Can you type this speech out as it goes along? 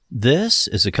This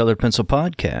is the Colored Pencil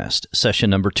Podcast, session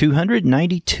number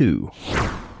 292.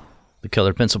 The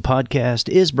Colored Pencil Podcast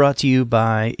is brought to you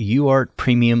by UArt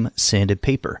Premium Sanded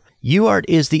Paper. UArt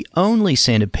is the only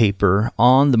sanded paper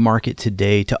on the market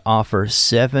today to offer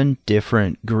 7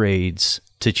 different grades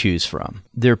to choose from.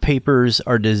 Their papers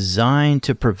are designed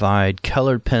to provide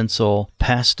colored pencil,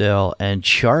 pastel, and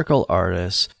charcoal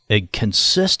artists a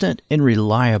consistent and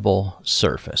reliable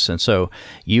surface. And so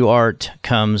UArt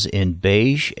comes in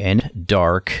beige and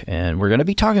dark, and we're going to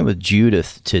be talking with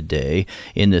Judith today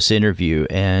in this interview,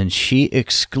 and she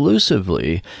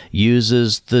exclusively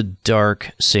uses the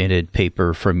dark sanded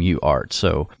paper from UArt.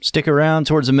 So stick around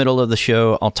towards the middle of the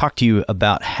show. I'll talk to you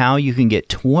about how you can get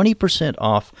 20%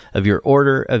 off of your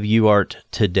order of UArt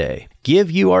today. Give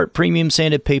UArt Premium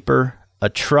Sanded Paper a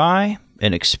try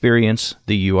and experience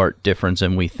the UArt difference,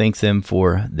 and we thank them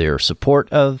for their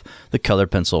support of the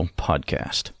Colored Pencil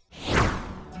Podcast.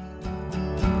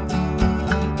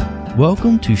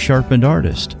 Welcome to Sharpened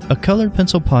Artist, a Colored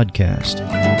Pencil Podcast.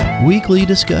 Weekly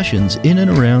discussions in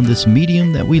and around this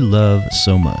medium that we love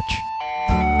so much.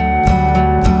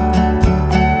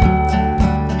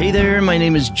 Hey there, my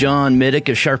name is John Middick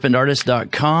of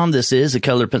sharpenedartist.com. This is the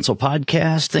Colored Pencil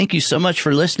Podcast. Thank you so much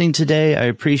for listening today. I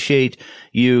appreciate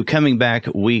you coming back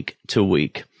week to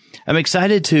week. I'm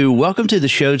excited to welcome to the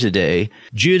show today,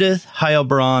 Judith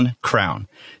Heilbronn Crown.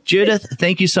 Judith,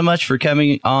 thank you so much for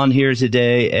coming on here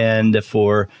today and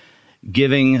for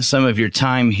giving some of your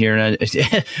time here. And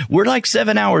we're like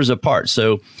 7 hours apart.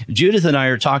 So Judith and I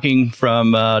are talking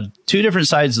from 2 different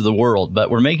sides of the world,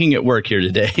 but we're making it work here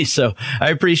today. So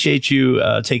I appreciate you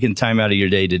taking time out of your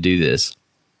day to do this.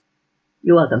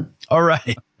 You're welcome. All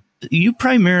right. You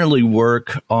primarily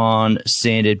work on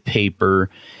sanded paper,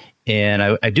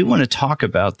 and I do want to talk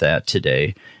about that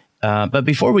today. But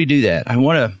before we do that, I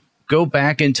want to go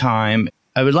back in time.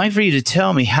 I would like for you to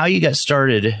tell me how you got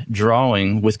started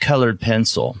drawing with colored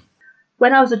pencil.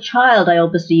 When I was a child, I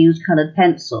obviously used colored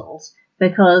pencils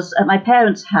because at my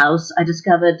parents' house, I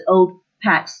discovered old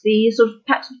packs, the sort of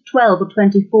packs of 12 or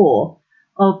 24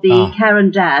 of the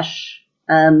Caran d'Ache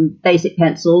basic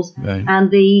pencils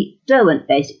and the Derwent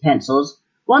basic pencils.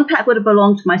 One pack would have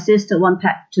belonged to my sister, one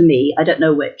pack to me. I don't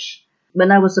know which.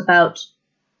 When I was about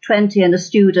 20 and a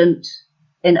student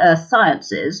in earth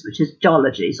sciences, which is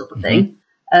geology sort of thing,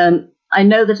 I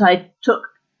know that I took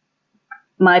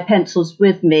my pencils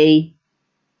with me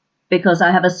because I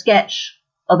have a sketch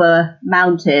of a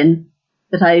mountain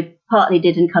that I partly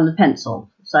did in colored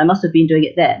pencil. So I must have been doing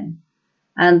it then.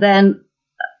 And then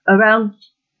around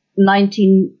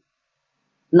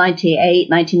 1998,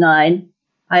 99,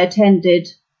 I attended,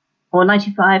 or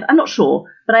 95, I'm not sure,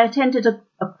 but I attended a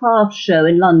craft show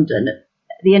in London,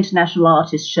 the International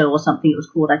Artist Show or something it was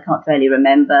called. I can't really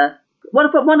remember.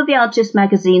 One of the artist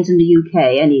magazines in the UK,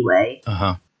 anyway,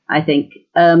 I think.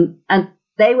 And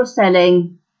they were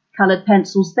selling coloured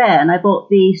pencils there, and I bought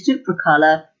the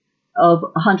Supracolor of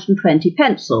 120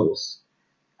 pencils.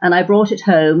 And I brought it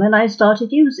home, and I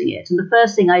started using it. And the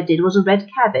first thing I did was a red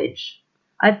cabbage.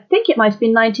 I think it might have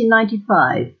been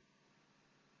 1995.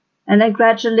 And then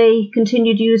gradually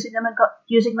continued using them and got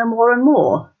using them more and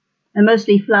more. And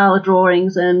mostly flower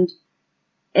drawings and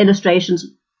illustrations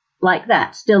like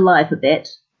that, still life a bit.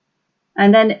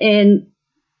 And then in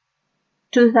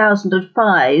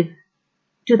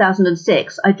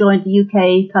 2006, I joined the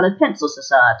UK Coloured Pencil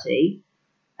Society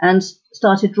and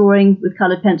started drawing with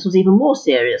coloured pencils even more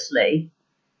seriously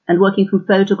and working from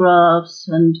photographs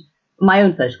and my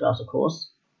own photographs, of course.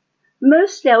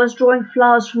 Mostly I was drawing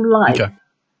flowers from life. Okay.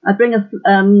 I'd bring a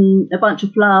bunch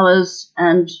of flowers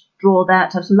and draw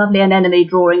that, have some lovely anemone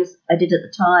drawings I did at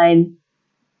the time,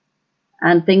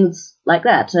 and things like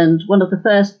that. And one of the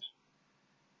first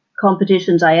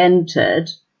competitions I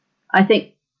entered, I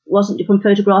think, wasn't from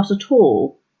photographs at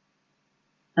all.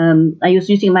 I was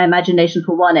using my imagination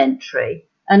for one entry.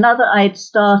 Another, I'd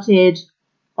started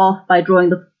off by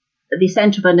drawing the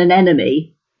centre of an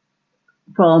anemone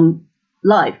from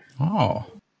life. Oh.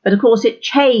 But of course it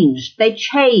changed. They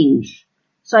changed.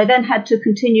 So I then had to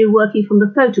continue working from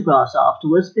the photographs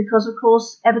afterwards because, of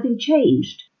course, everything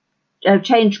changed.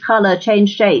 Changed colour,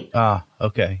 changed shape. Ah,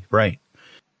 okay, right.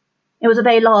 It was a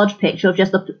very large picture of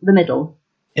just the middle.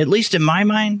 At least in my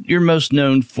mind, you're most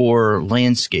known for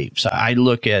landscapes. I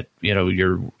look at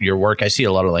your work. I see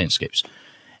a lot of landscapes,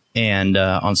 and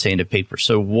on sanded paper.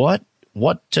 So what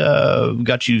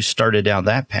got you started down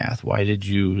that path? Why did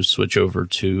you switch over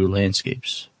to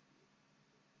landscapes?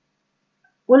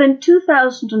 Well, in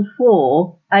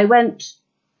 2004, I went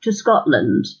to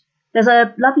Scotland. There's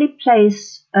a lovely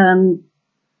place. Oh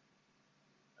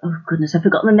goodness, I've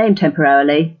forgotten the name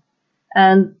temporarily.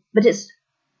 But it's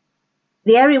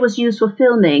the area was used for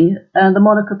filming the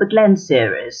Monarch of the Glen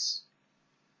series,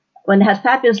 when they had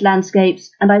fabulous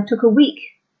landscapes, and I took a week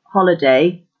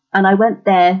holiday, and I went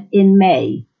there in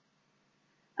May.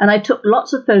 And I took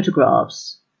lots of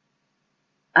photographs,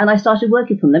 and I started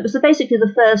working from them. It was basically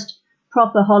the first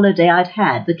proper holiday I'd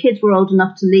had. The kids were old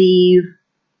enough to leave,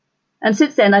 and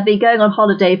since then I've been going on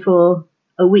holiday for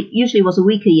a week, usually it was a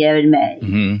week a year in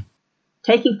May,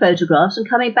 taking photographs and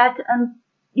coming back and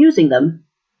using them.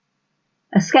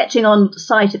 Sketching on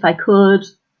site if I could,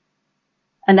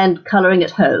 and then colouring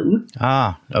at home.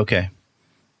 Ah, okay.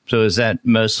 So is that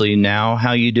mostly now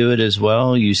how you do it as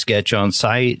well? You sketch on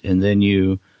site and then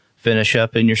you finish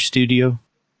up in your studio?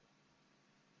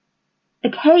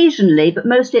 Occasionally, but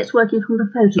mostly it's working from the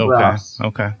photographs.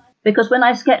 Okay. Because when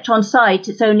I sketch on site,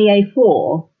 it's only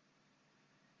A4.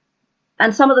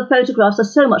 And some of the photographs are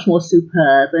so much more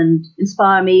superb and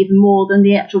inspire me even more than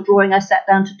the actual drawing I sat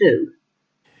down to do.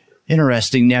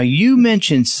 Interesting. Now, you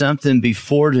mentioned something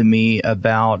before to me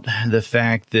about the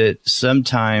fact that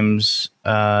sometimes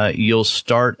you'll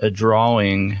start a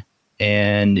drawing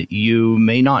and you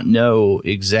may not know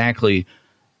exactly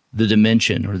the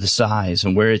dimension or the size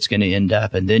and where it's going to end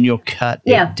up, and then you'll cut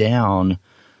it down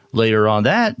later on.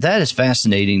 That is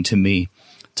fascinating to me.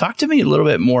 Talk to me a little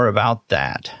bit more about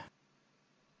that.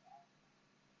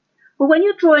 Well, when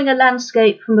you're drawing a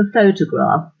landscape from a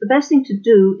photograph, the best thing to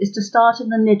do is to start in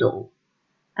the middle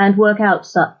and work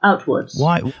outwards.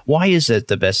 Why is that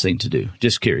the best thing to do?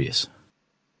 Just curious.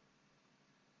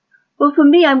 Well, for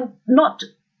me, I'm not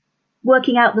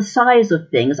working out the size of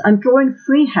things. I'm drawing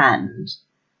freehand,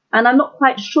 and I'm not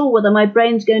quite sure whether my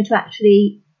brain's going to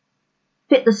actually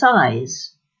fit the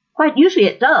size. Quite usually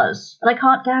it does, but I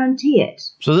can't guarantee it.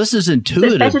 So this is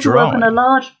intuitive so it's better drawing. To work on a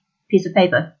large piece of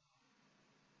paper.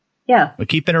 Yeah. I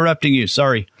keep interrupting you.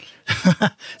 Sorry.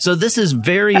 So this is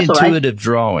very That's intuitive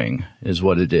drawing is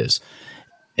what it is.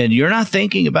 And you're not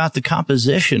thinking about the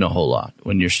composition a whole lot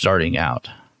when you're starting out.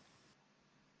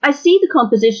 I see the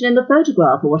composition in the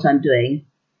photograph of what I'm doing.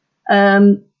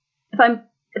 If I'm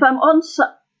on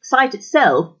site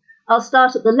itself, I'll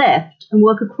start at the left and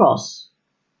work across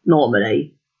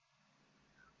normally.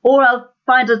 Or I'll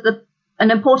find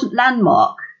an important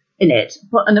landmark in it,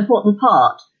 an important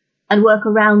part, and work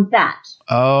around that.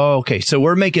 Oh, okay. So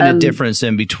we're making a difference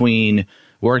in between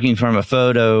working from a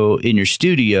photo in your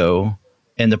studio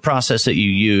and the process that you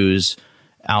use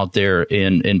out there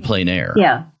in plein air.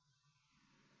 Yeah.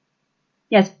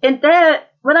 Yes. And there,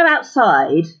 when I'm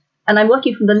outside and I'm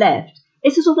working from the left,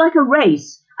 it's sort of like a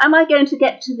race. Am I going to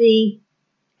get to the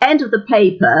end of the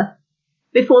paper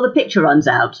before the picture runs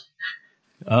out?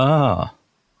 Ah,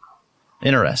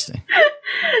 interesting.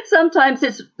 Sometimes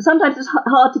it's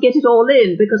hard to get it all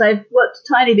in because I've worked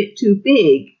a tiny bit too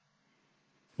big.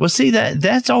 Well, see,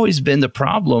 that's always been the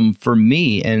problem for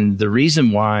me, and the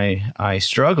reason why I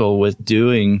struggle with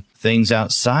doing things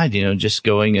outside, just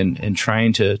going and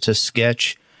trying to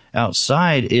sketch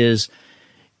outside is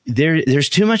there's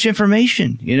too much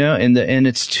information, and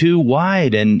it's too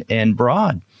wide and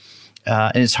broad.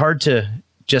 And it's hard to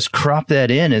just crop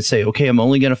that in and say, okay, I'm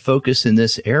only going to focus in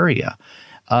this area.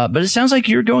 But it sounds like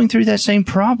you're going through that same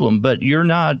problem, but you're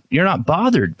not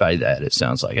bothered by that. It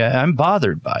sounds like I'm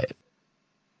bothered by it.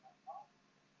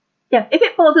 Yeah, if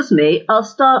it bothers me, I'll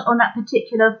start on that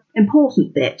particular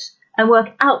important bit and work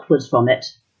outwards from it.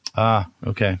 Ah,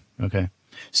 okay.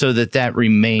 So that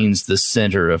remains the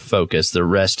center of focus, the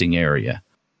resting area.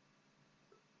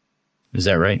 Is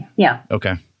that right? Yeah.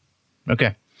 Okay,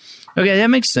 that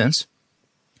makes sense.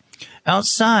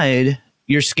 Outside,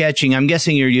 you're sketching. I'm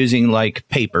guessing you're using like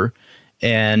paper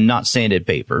and not sanded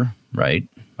paper, right?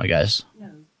 I guess.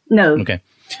 No. Okay.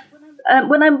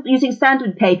 When I'm using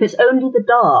sanded paper, it's only the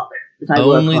dark that I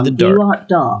work on. Only the dark. UART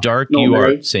dark. Dark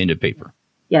normally. UART sanded paper.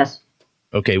 Yes.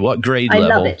 Okay, what grade I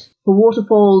level? love it. For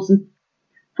waterfalls, and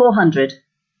 400.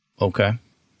 Okay.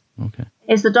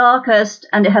 It's the darkest,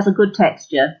 and it has a good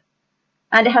texture.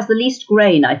 And it has the least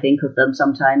grain, I think, of them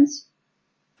sometimes.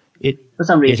 For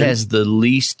some reason. It has the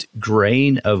least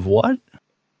grain of what?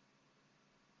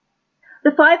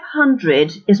 The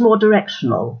 500 is more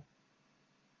directional.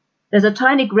 There's a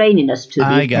tiny graininess to these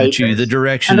I got papers. you. The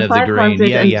direction of the grain.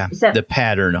 Yeah. The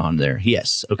pattern on there.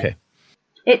 Yes. Okay.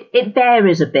 It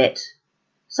varies a bit.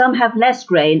 Some have less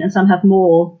grain and some have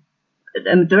more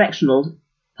directional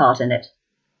part in it.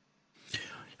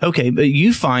 Okay, but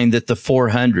you find that the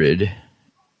 400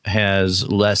 has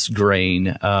less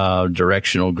grain,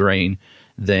 directional grain,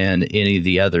 than any of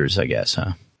the others, I guess,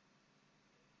 huh?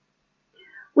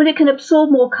 Well, it can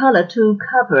absorb more colour to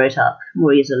cover it up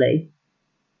more easily.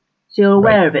 So you're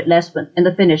aware of it less in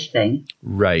the finished thing.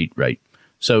 Right.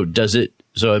 So does it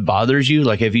So it bothers you?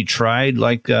 Like, have you tried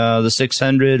like the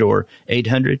 600 or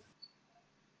 800?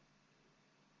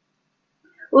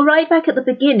 Well, right back at the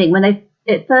beginning, when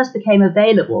it first became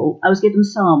available, I was given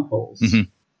samples. Mm-hmm.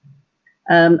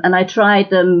 And I tried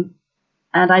them,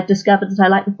 and I discovered that I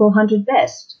liked the 400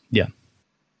 best. Yeah.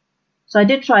 So I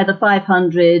did try the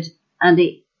 500 and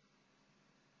the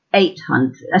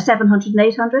 800, 700 and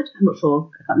 800. I'm not sure.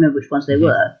 I can't remember which ones they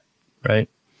were. Right.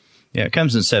 Yeah, it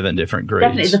comes in 7 different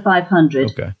grades. Definitely the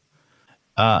 500.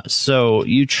 Okay. So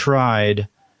you tried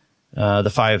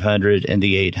the 500 and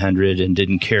the 800 and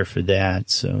didn't care for that.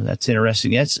 So that's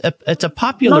interesting. It's a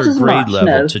popular grade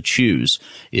level to choose,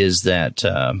 is that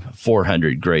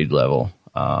 400 grade level.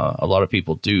 A lot of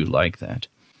people do like that.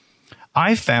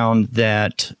 I found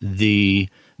that the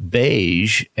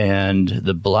beige and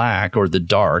the black, or the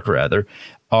dark rather,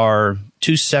 are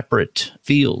two separate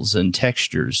feels and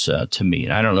textures to me.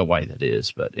 And I don't know why that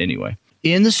is, but anyway.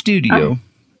 In the studio,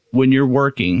 when you're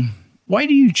working, why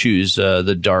do you choose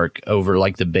the dark over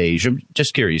like the beige? I'm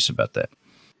just curious about that.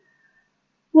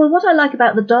 Well, what I like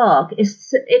about the dark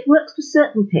is it works for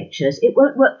certain pictures. It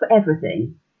won't work for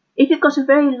everything. If you've got a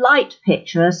very light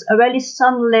picture, a really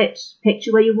sunlit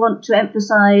picture where you want to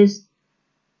emphasize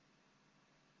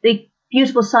the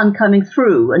beautiful sun coming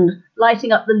through and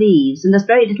lighting up the leaves, and there's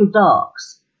very little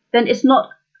darks, then it's not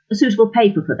a suitable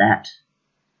paper for that.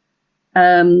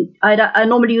 I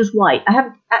normally use white. I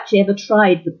haven't actually ever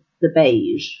tried the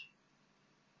beige.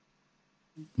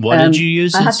 What did you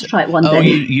use? I have to try it one day. Oh,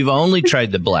 you've only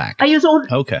tried the black. I use all.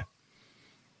 Okay.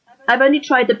 I've only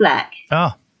tried the black.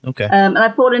 Oh, okay. And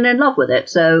I've fallen in love with it,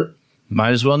 so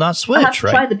might as well not switch, I have to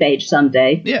try the beige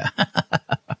someday. Yeah.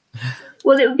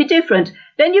 Well, it would be different.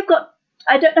 Then you've got,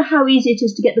 I don't know how easy it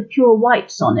is to get the pure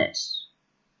whites on it,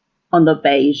 on the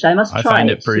beige. I must try it. I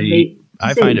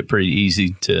find it pretty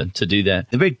easy to do that.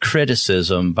 The big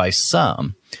criticism by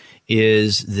some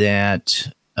is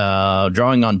that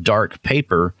drawing on dark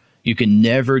paper, you can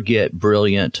never get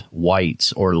brilliant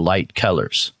whites or light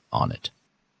colors on it.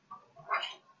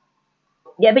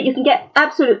 Yeah, but you can get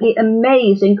absolutely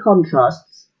amazing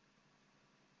contrasts.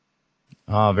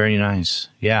 Oh, very nice.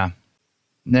 Yeah.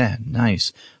 Nah,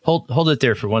 nice. Hold it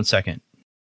there for 1 second.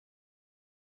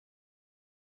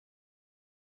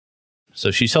 So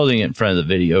she's holding it in front of the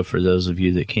video for those of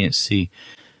you that can't see.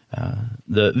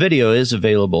 The video is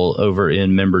available over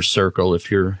in Members Circle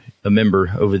if you're a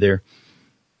member over there.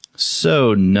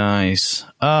 So nice.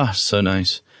 Ah, so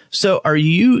nice. So are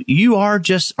you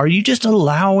just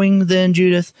allowing then,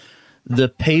 Judith, the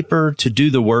paper to do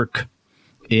the work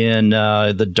in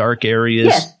the dark areas?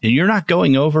 Yes. And you're not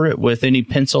going over it with any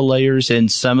pencil layers in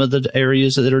some of the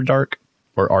areas that are dark,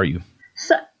 or are you?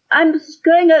 So I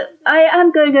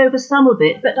am going over some of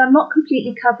it, but I'm not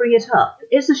completely covering it up.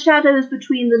 It's the shadows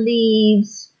between the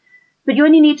leaves, but you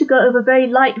only need to go over very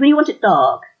light. When you want it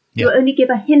dark, you only give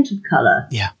a hint of colour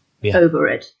over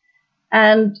it.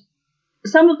 And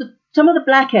some of the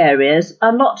black areas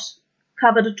are not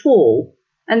covered at all.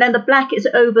 And then the black is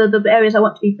over the areas I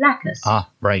want to be blackest. Ah,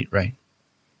 right.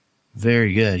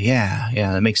 Very good. Yeah,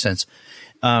 that makes sense.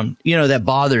 That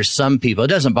bothers some people. It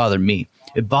doesn't bother me.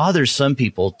 It bothers some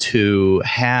people to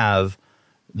have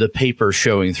the paper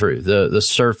showing through, the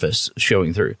surface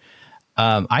showing through.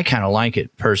 I kind of like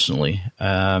it personally.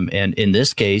 And in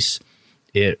this case,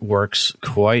 it works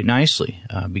quite nicely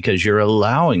because you're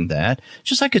allowing that.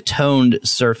 Just like a toned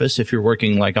surface, if you're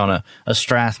working like on a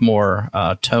Strathmore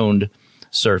toned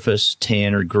surface,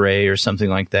 tan or gray or something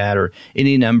like that, or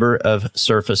any number of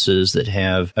surfaces that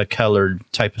have a colored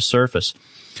type of surface.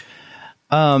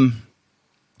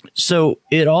 So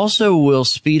it also will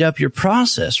speed up your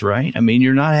process, right? I mean,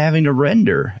 you're not having to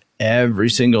render every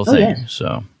single thing. Yes.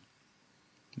 So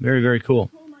very, very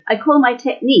cool. I call my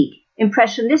technique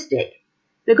impressionistic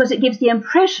because it gives the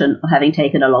impression of having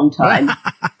taken a long time.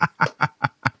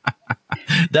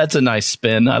 That's a nice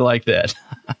spin. I like that.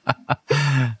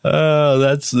 Oh,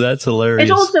 that's hilarious.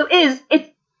 It also is.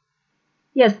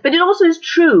 Yes, but it also is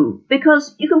true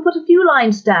because you can put a few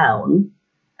lines down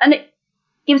and it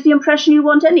gives the impression you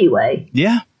want anyway.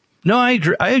 Yeah. No, I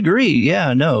agree.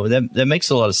 Yeah, no, that makes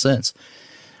a lot of sense.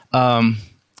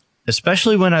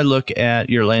 Especially when I look at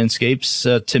your landscapes,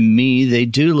 to me, they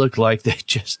do look like they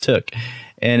just took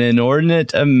an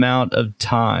inordinate amount of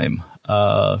time.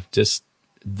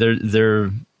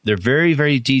 They're very,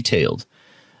 very detailed.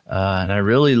 And I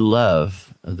really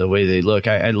love the way they look.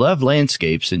 I love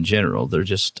landscapes in general. They're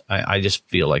just, I just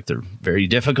feel like they're very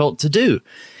difficult to do.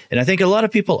 And I think a lot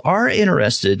of people are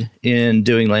interested in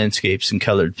doing landscapes in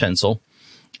colored pencil.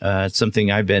 It's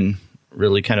something I've been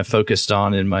really kind of focused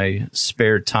on in my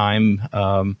spare time,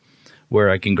 where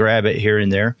I can grab it here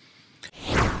and there.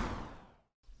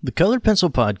 The Colored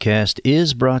Pencil Podcast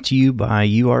is brought to you by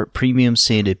UArt Premium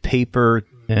Sanded Paper,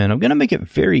 and I'm going to make it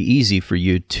very easy for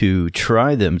you to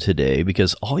try them today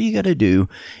because all you got to do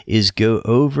is go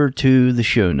over to the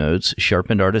show notes,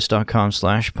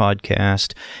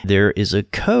 sharpenedartist.com/podcast. There is a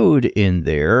code in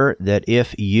there that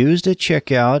if used at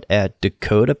checkout at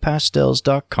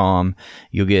dakotapastels.com,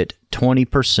 you'll get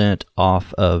 20%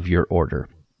 off of your order.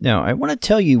 Now, I want to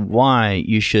tell you why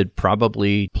you should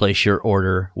probably place your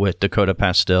order with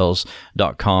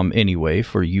dakotapastels.com anyway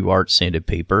for UArt sanded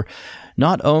paper.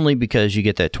 Not only because you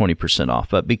get that 20% off,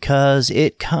 but because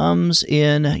it comes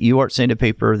in UArt sanded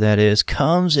paper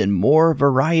comes in more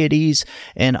varieties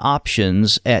and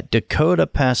options at Dakota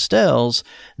Pastels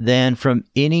than from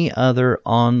any other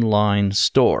online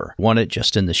store. Want it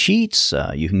just in the sheets?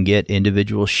 You can get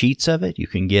individual sheets of it. You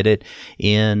can get it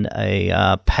in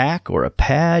a pack or a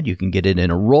pad. You can get it in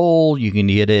a roll. You can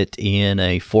get it in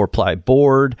a 4-ply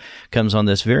board. Comes on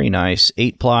this very nice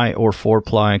 8-ply or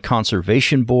 4-ply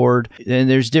conservation board. And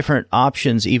there's different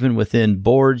options even within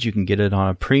boards. You can get it on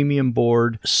a premium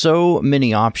board. So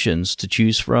many options to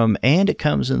choose from, and it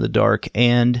comes in the dark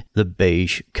and the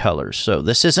beige colors. So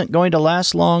this isn't going to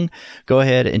last long. Go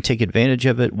ahead and take advantage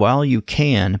of it while you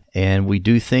can. And we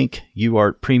do thank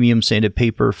UArt Premium Sanded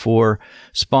Paper for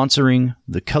sponsoring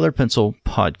the Colored Pencil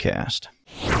Podcast.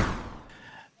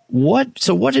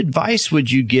 What advice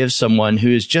would you give someone who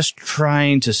is just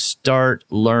trying to start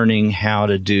learning how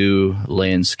to do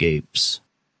landscapes?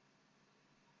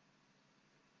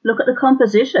 Look at the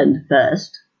composition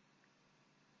first.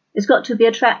 It's got to be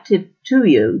attractive to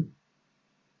you.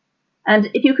 And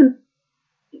if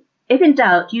in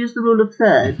doubt, use the rule of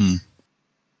thirds. Mm-hmm.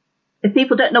 If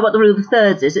people don't know what the rule of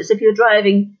thirds is, it's if you're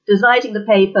dividing the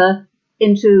paper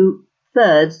into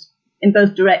thirds in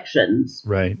both directions.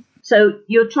 Right. So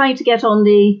you're trying to get on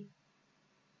a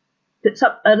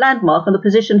landmark on the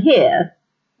position here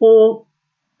or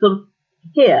sort of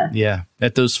here. Yeah,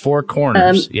 at those 4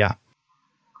 corners. Yeah.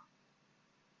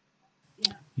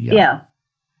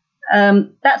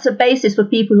 That's a basis for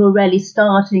people who are really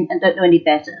starting and don't know any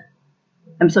better.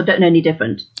 So don't know any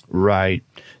different. Right.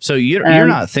 So you're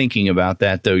not thinking about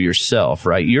that though yourself,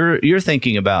 right? You're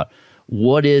thinking about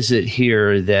what is it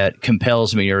here that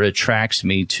compels me or attracts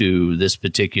me to this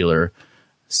particular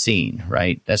scene,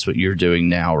 right? That's what you're doing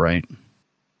now, right?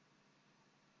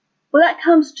 Well, that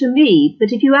comes to me,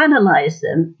 but if you analyze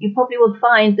them, you probably will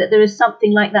find that there is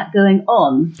something like that going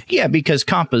on. Yeah, because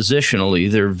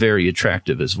compositionally, they're very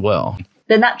attractive as well.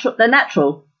 They're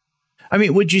natural. I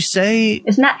mean, would you say...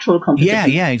 It's natural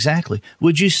composition. Yeah, exactly.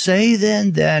 Would you say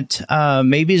then that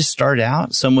maybe to start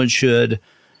out, someone should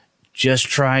just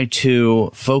try to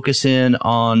focus in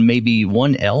on maybe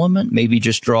one element, maybe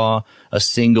just draw a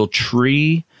single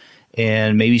tree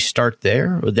and maybe start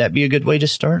there? Would that be a good way to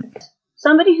start?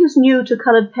 Somebody who's new to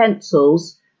colored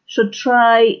pencils should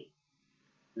try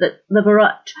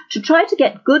to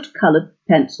get good colored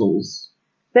pencils.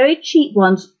 Very cheap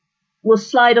ones will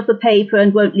slide off the paper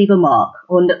and won't leave a mark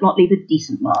or not leave a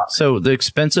decent mark. So the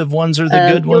expensive ones are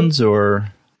the good ones,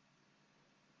 or?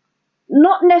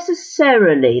 Not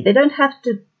necessarily. They don't have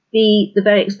to be the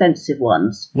very expensive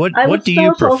ones. What do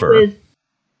you prefer?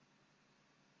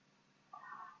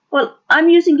 Well, I'm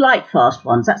using light fast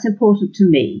ones. That's important to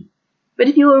me. But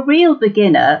if you're a real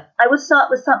beginner, I would start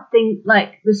with something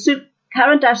like the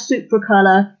Caran d'Ache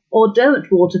Supracolor or Derwent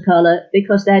watercolor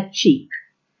because they're cheap.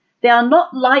 They are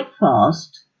not light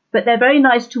fast, but they're very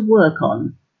nice to work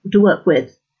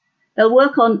with. They'll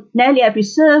work on nearly every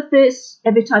surface,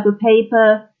 every type of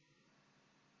paper.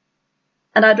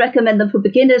 And I'd recommend them for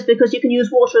beginners because you can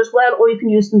use water as well, or you can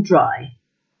use them dry.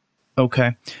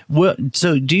 Okay. Well,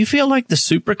 so do you feel like the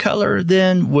Supracolor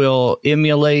then will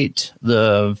emulate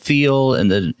the feel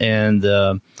and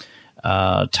the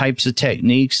types of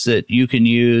techniques that you can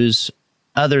use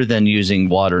other than using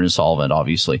water and solvent,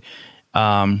 obviously,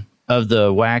 of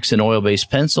the wax and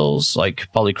oil-based pencils like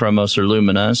Polychromos or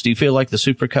Luminous? Do you feel like the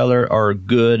Supracolor are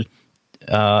good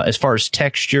as far as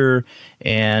texture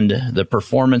and the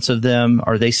performance of them?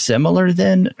 Are they similar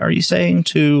then, are you saying,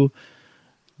 to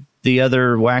the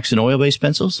other wax and oil-based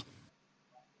pencils?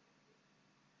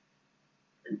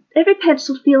 Every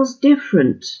pencil feels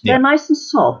different. Yeah. They're nice and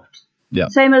soft. Yeah.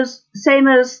 Same as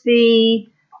the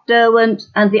Derwent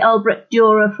and the Albrecht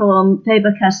Dürer from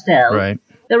Faber-Castell. Right.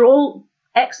 They're all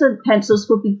excellent pencils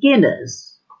for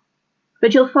beginners.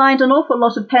 But you'll find an awful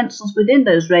lot of pencils within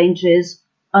those ranges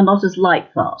are not as light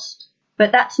fast.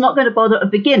 But that's not going to bother a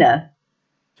beginner.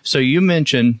 So you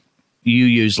mentioned you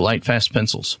use light fast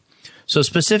pencils. So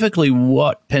specifically,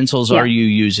 what pencils are you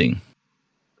using?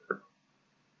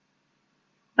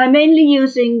 I'm mainly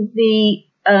using the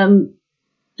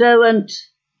Derwent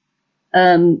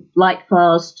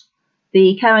Lightfast,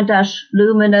 the Caran d'Ache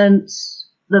Luminance,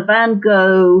 the Van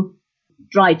Gogh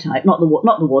dry type, not the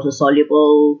water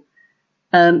soluble.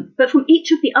 But from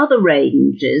each of the other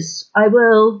ranges, I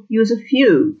will use a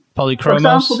few. Polychromos? For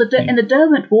example, in the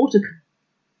Derwent water.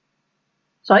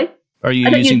 Sorry? Are you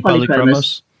using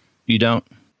polychromos? You don't?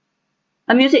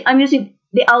 I'm using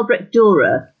the Albrecht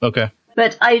Dürer. Okay.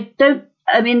 But I don't.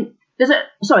 I mean,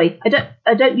 I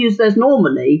don't use those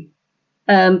normally.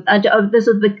 There's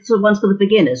the sort of ones for the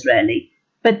beginners, really.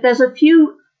 But there's a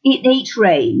few in each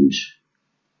range.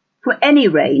 For any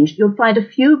range, you'll find a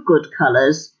few good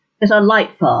colours that are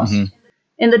light fast. Mm-hmm.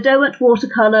 In the Derwent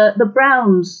watercolour, the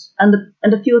browns and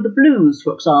a few of the blues,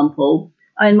 for example,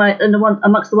 are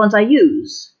amongst the ones I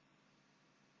use.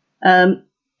 In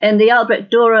the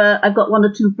Albrecht Dürer, I've got one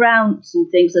or two browns and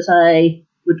things that I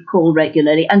would call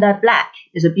regularly, and their black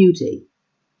is a beauty.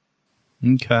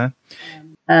 Okay.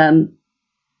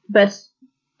 But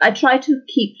I try to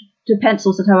keep to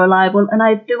pencils that are reliable, and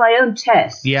I do my own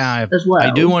tests as well.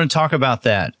 I do want to talk about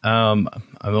that. I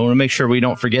want to make sure we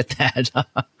don't forget that.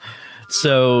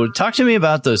 So talk to me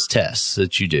about those tests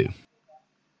that you do.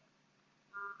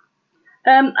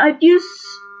 I've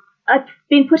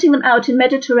been putting them out in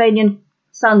Mediterranean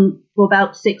sun for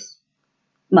about 6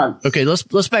 months. Okay,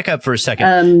 let's back up for a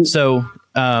second.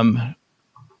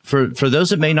 For those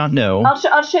that may not know,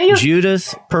 I'll show you.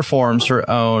 Judith performs her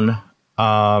own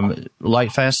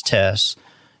light fast tests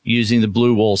using the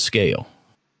blue wool scale.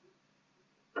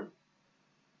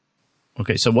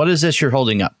 Okay, so what is this you're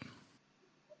holding up?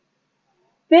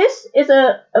 This is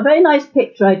a very nice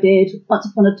picture I did once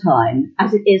upon a time,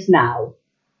 as it is now.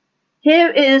 Here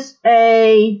is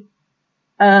a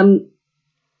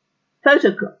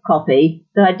photocopy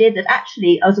that I did that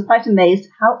actually I was quite amazed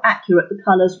how accurate the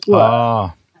colours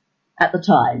were at the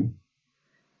time.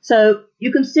 So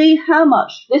you can see how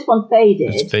much this one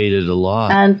faded. It's faded a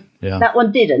lot. And that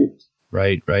one didn't.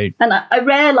 Right. And I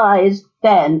realised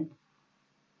then,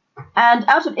 and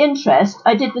out of interest,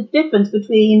 I did the difference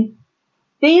between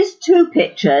these two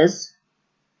pictures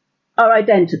are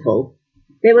identical.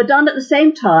 They were done at the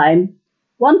same time,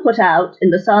 one put out in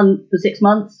the sun for 6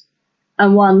 months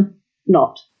and one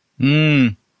not.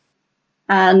 Mm.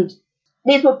 And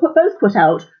these were both put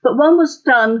out, but one was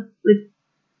done with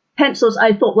pencils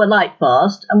I thought were light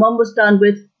fast, and one was done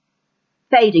with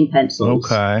fading pencils.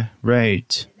 Okay,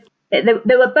 right. They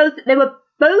were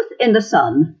both in the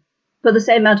sun for the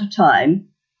same amount of time,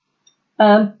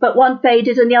 but one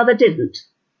faded and the other didn't.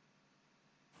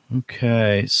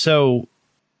 Okay, so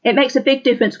it makes a big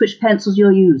difference which pencils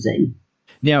you're using.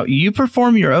 Now, you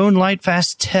perform your own light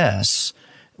fast tests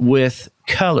with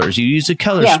colors. You use the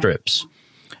color strips.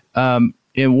 And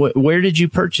where did you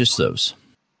purchase those?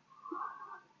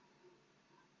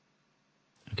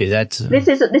 Okay, that's this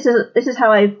is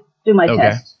how I do my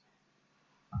tests.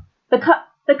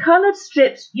 The colored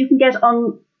strips you can get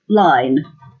online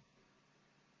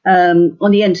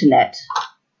on the internet.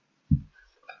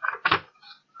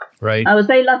 Right. I was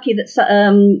very lucky that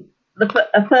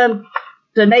a firm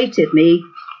donated me,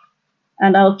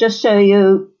 and I'll just show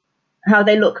you how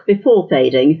they look before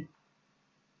fading.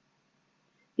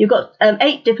 You've got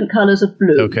 8 different colours of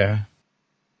blue. Okay.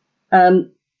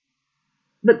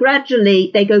 But gradually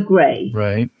they go grey.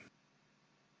 Right.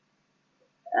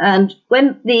 And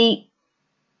when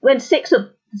 6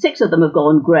 of them have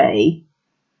gone grey,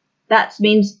 that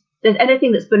means that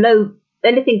anything that's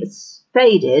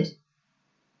faded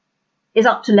is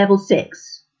up to level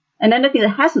 6. And anything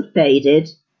that hasn't faded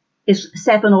is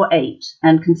 7 or 8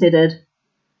 and considered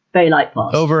very light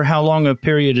fast. Over how long a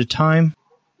period of time?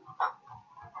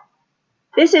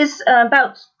 This is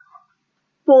about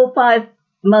 4 or 5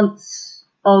 months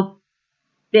of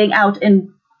being out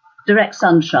in direct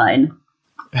sunshine.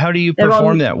 How do you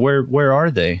perform that? Where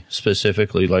are they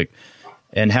specifically?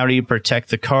 And how do you protect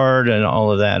the card and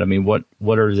all of that? I mean, what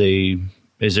are they?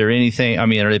 Is there anything? I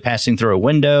mean, are they passing through a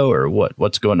window or what?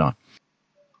 What's going on?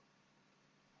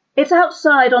 It's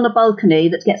outside on a balcony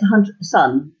that gets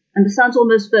sun, and the sun's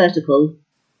almost vertical.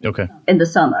 Okay. In the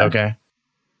summer. Okay.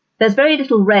 There's very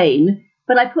little rain,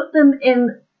 but I put them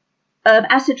in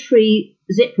acid-free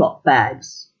Ziploc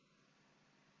bags,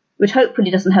 which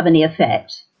hopefully doesn't have any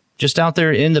effect. Just out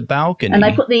there in the balcony. And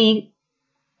I put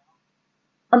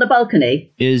on the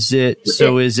balcony. Does it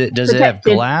have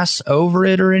glass over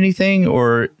it or anything?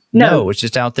 Or no, it's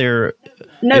just out there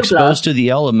exposed glass to the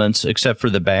elements except for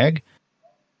the bag?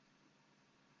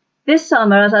 This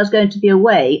summer, as I was going to be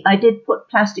away, I did put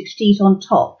plastic sheet on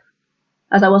top,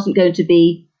 as I wasn't going to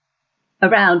be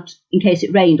around in case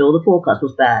it rained or the forecast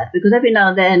was bad, because every now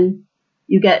and then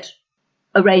you get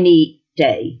a rainy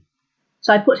day.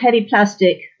 So I put heavy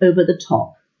plastic over the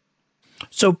top.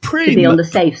 So pretty to be on the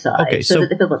safe side. Okay, so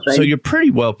you're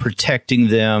pretty well protecting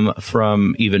them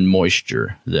from even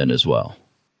moisture then as well.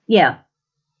 Yeah.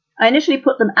 I initially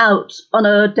put them out on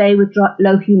a day with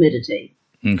low humidity.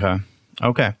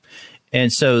 Okay.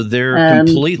 And so they're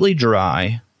completely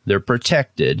dry. They're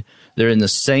protected. They're in the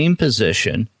same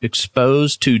position,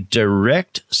 exposed to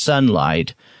direct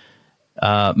sunlight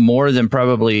more than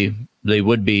probably they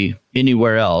would be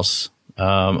anywhere else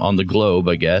on the globe,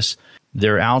 I guess.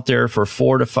 They're out there for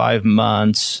 4 to 5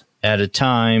 months at a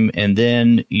time, and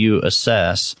then you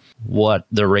assess what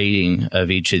the rating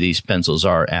of each of these pencils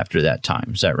are after that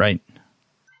time. Is that right?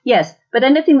 Yes, but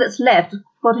anything that's left,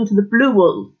 according to the blue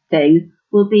wool thing,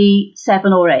 will be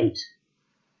 7 or 8.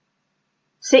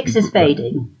 6 is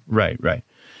fading. Right.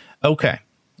 Okay.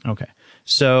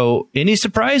 So, any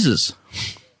surprises?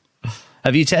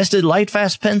 Have you tested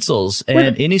Lightfast pencils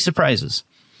and any surprises?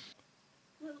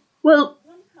 Well,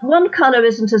 one colour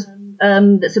isn't as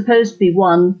that's supposed to be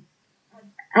one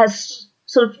has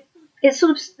it's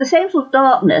sort of the same sort of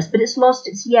darkness, but it's lost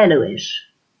its yellowish.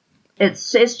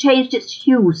 It's changed its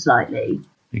hue slightly.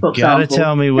 You gotta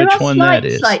tell me which one that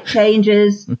is. Slight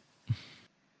changes.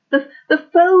 The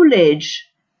foliage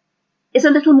is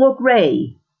a little more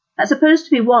grey. That's supposed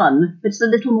to be one, but it's a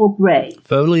little more grey.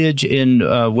 Foliage in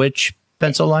which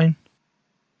pencil line?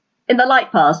 In the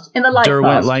Lightfast.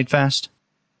 Derwent Lightfast.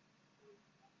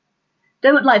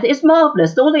 Derwent Lightfast. It's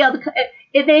marvellous. All the other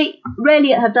they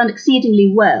really have done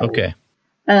exceedingly well. Okay.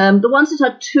 The ones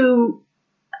that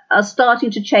are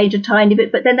starting to change a tiny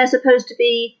bit, but then they're supposed to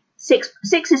be 6.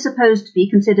 6 is supposed to be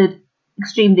considered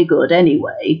extremely good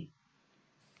anyway.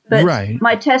 But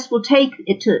my test will take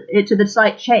it to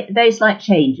the very slight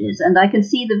changes, and I can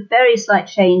see the very slight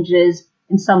changes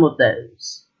in some of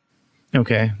those.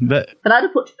 Okay, but I'd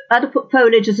have put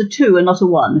foliage as a 2 and not a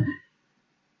 1,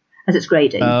 as it's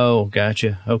grading. Oh,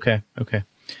 gotcha. Okay.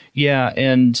 Yeah,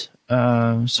 and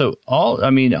so all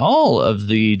of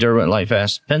the Derwent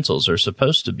Lightfast pencils are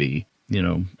supposed to be,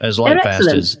 as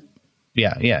Lightfast as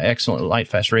excellent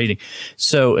Lightfast rating.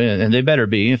 So, and they better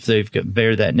be if they've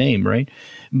bear that name, right?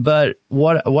 But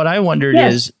what I wondered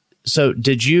is, so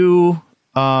did you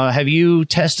have you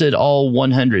tested all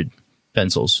 100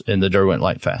 pencils in the Derwent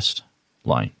Lightfast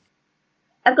line?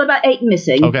 I've got about 8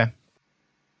 missing. Okay.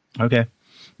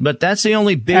 But that's the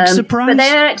only big surprise? But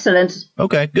they are excellent.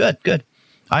 Okay, good.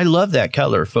 I love that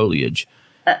color foliage.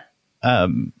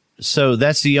 So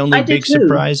that's the only big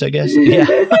surprise, I guess.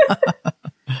 Yeah.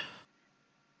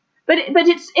 But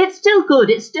it's still good.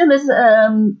 It still is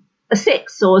a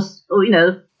 6 or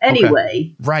anyway.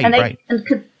 Okay. Right, and right.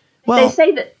 They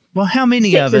say that. Well, how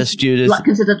many of us, Judith?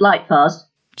 Considered Lightfast.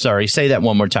 Sorry, say that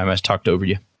one more time. I talked over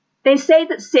you. They say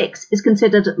that 6 is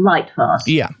considered Lightfast.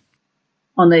 Yeah.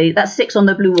 That's 6 on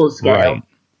the blue wool scale. Right.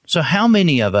 So how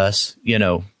many of us,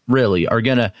 really are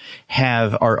going to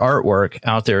have our artwork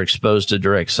out there exposed to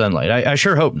direct sunlight? I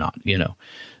sure hope not,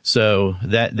 So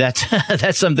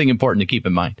that's something important to keep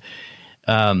in mind.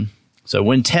 So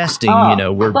when testing,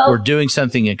 we're doing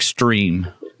something extreme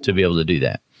to be able to do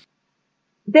that.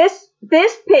 This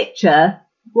picture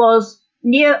was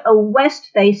near a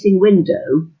west-facing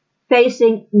window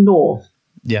facing north.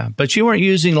 Yeah, but you weren't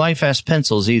using Lightfast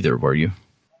pencils either, were you?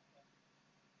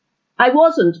 I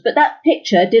wasn't, but that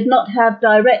picture did not have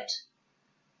direct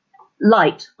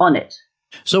light on it.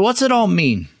 So what's it all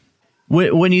mean?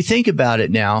 When you think about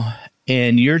it now,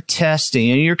 and you're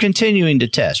testing, and you're continuing to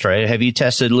test, right? Have you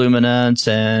tested Luminance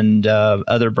and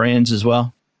other brands as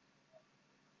well?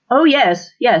 Oh,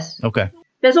 yes. Okay.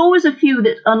 There's always a few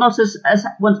that are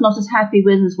one's not as happy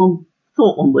with as one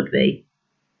thought one would be.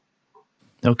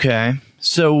 Okay.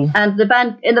 So and the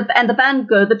Van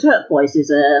Gogh, the turquoise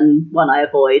is one I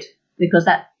avoid because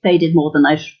that faded more than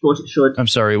I thought it should. I'm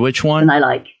sorry, which one? And I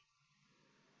like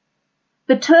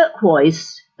the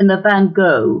turquoise in the Van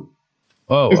Gogh.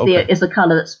 Is the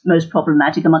colour that's most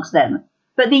problematic amongst them.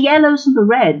 But the yellows and the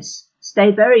reds stay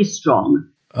very strong,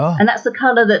 and that's the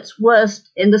colour that's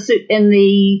worst in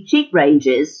the cheap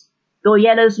ranges. Your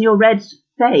yellows and your reds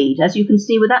fade, as you can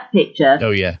see with that picture.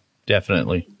 Oh yeah.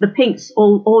 Definitely. The pinks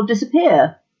all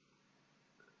disappear.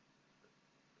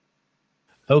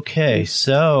 Okay,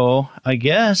 so I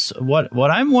guess what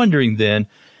I'm wondering then,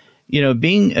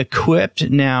 being equipped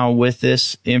now with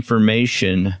this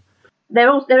information,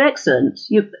 they're excellent.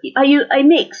 I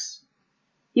mix.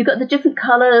 You've got the different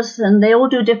colours, and they all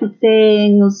do different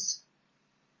things.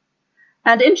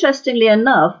 And interestingly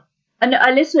enough,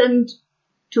 I listened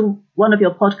to one of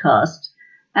your podcasts.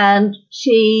 and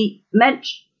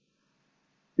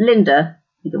Linda,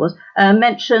 I think it was,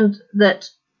 mentioned that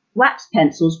wax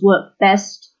pencils work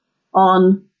best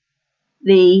on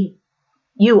the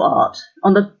UArt,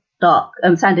 on the dark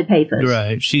sanded papers.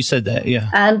 Right. She said that, yeah.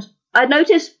 And I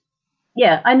noticed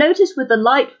with the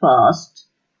Light Fast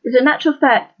that in actual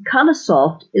fact,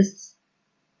 Coloursoft is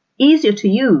easier to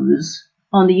use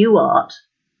on the UArt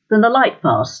than the Light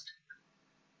Fast.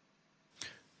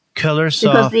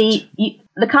 Coloursoft. Because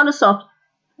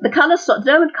the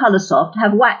Derwent Coloursoft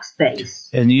have wax base.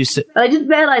 And you said, I didn't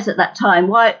realise at that time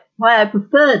why I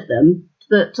preferred them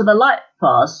to the Light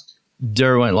Fast.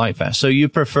 Derwent Light Fast. So you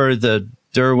prefer the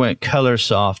Derwent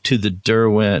Coloursoft to the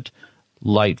Derwent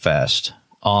Light Fast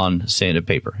on sanded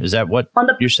paper. Is that what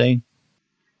you're saying?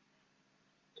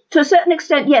 To a certain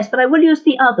extent, yes, but I will use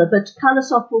the other. But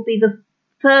Coloursoft will be the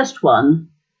first one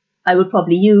I would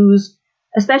probably use,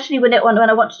 especially when I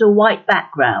want to do a white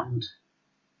background.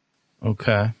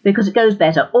 Okay. Because it goes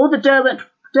better. Or the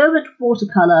Derwent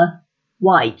watercolor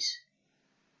white.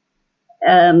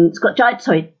 It's got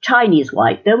Chinese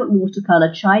white. Derwent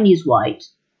watercolor Chinese white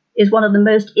is one of the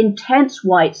most intense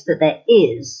whites that there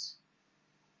is.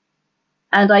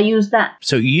 And I use that.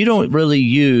 So you don't really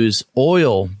use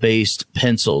oil-based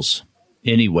pencils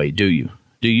anyway, do you?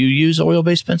 Do you use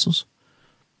oil-based pencils?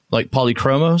 Like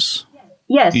polychromos?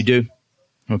 Yes. You do?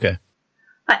 Okay.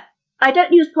 I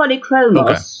don't use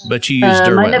polychromos. Okay. But you use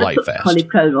Derwent Light Fast.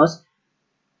 Polychromos.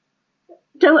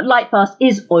 Derwent Light Fast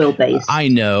is oil-based. I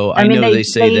know. I know they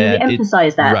say that. They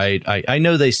emphasize that. Right. I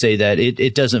know they say that.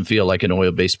 It doesn't feel like an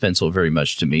oil-based pencil very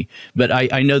much to me. But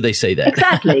I know they say that.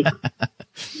 Exactly.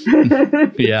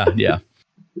 Yeah.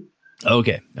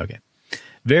 Okay.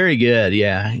 Very good.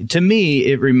 Yeah. To me,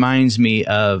 it reminds me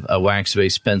of a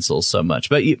wax-based pencil so much.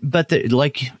 But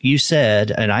like you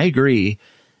said, and I agree,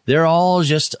 they're all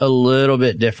just a little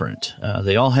bit different.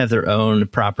 They all have their own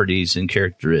properties and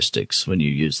characteristics when you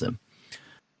use them.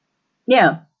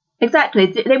 Yeah, exactly.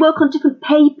 They work on different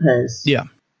papers. Yeah.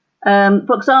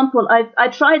 For example, I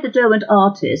tried the Derwent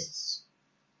Artists,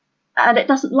 and it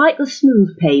doesn't like the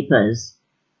smooth papers.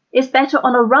 It's better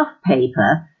on a rough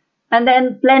paper, and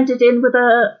then blended in with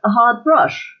a hard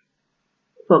brush,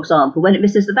 for example, when it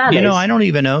misses the valleys. I don't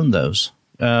even own those.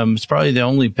 It's probably the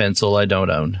only pencil I don't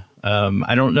own.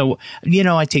 I don't know.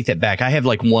 I take that back. I have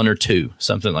like one or two,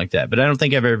 something like that, but I don't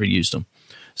think I've ever used them.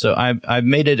 So I've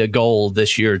made it a goal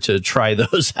this year to try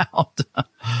those out.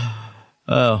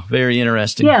 Oh, very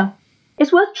interesting. Yeah.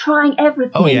 It's worth trying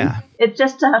everything. Oh, yeah. It's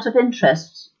just out of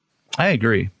interest. I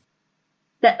agree.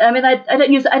 I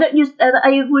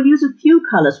will use a few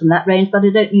colours from that range, but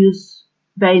I don't use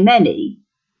very many.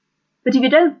 But if you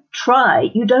don't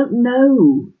try, you don't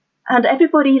know. And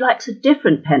everybody likes a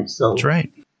different pencil. That's right.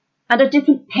 And a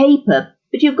different paper.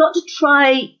 But you've got to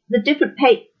try the different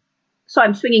paper. So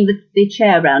I'm swinging the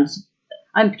chair around.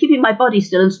 I'm keeping my body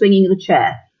still and swinging the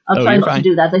chair. I'll try not to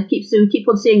do that. I keep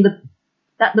on seeing the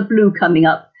blue coming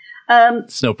up.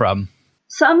 It's no problem.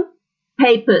 Some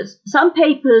papers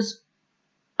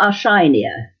are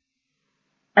shinier,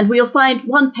 and we'll find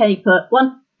one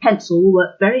pencil will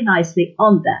work very nicely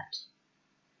on that.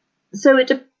 So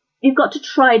you've got to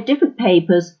try different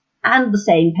papers and the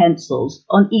same pencils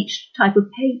on each type of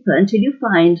paper until you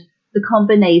find the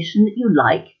combination that you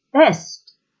like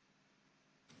best.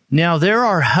 Now, there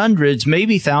are hundreds,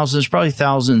 maybe thousands, probably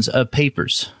thousands of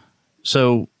papers.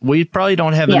 So we probably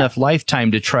don't have enough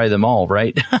lifetime to try them all,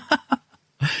 right?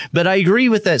 But I agree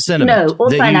with that sentiment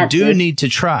that finances. You do need to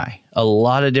try a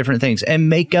lot of different things and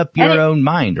make up your own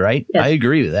mind, right? Yes. I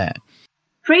agree with that.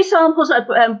 Free samples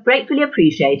are gratefully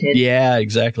appreciated. Yeah,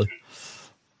 exactly.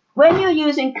 When you're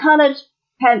using coloured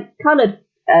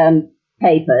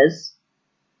papers,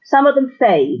 some of them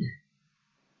fade.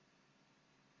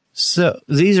 So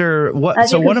these are what?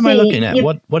 So what am I looking at?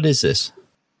 What is this?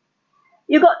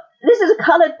 This is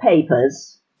coloured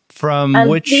papers. From and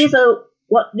which? These are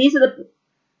the.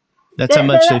 That's how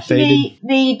much they faded.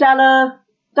 The Dalla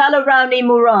Rowney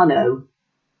Murano.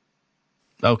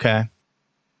 Okay.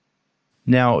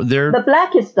 Now the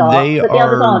black is dark, but the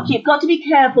others aren't. You've got to be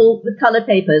careful with coloured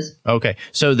papers. Okay,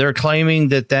 so they're claiming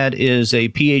that is a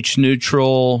pH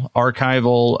neutral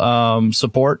archival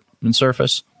support and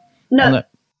surface. No,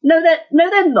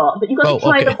 they're not. But you've got to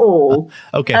try them all.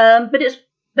 Okay. But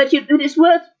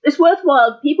it's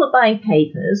worthwhile people buying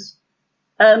papers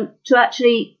to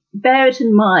actually bear it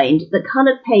in mind that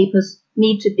coloured papers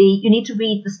you need to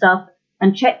read the stuff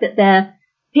and check that they're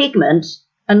pigment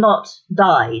and not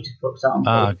dyed, for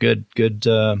example. Good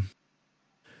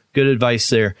advice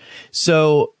there.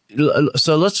 So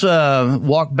So let's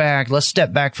walk back. Let's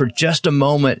step back for just a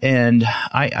moment. And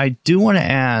I do want to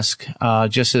ask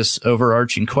just this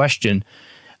overarching question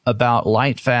about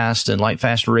Lightfast and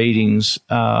Lightfast ratings.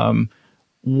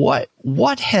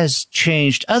 What has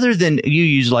changed other than you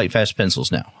use Lightfast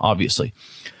pencils now, obviously?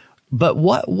 But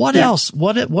what else?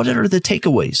 What are the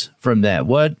takeaways from that?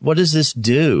 What does this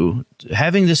do?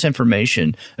 Having this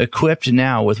information equipped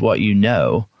now with what you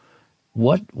know,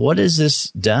 what has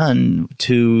this done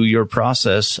to your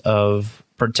process of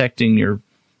protecting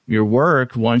your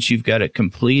work once you've got it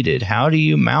completed? How do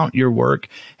you mount your work?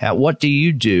 What do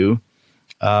you do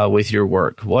with your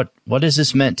work? What has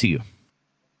this meant to you?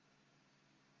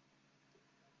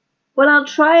 Well, I'll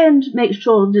try and make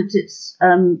sure that it's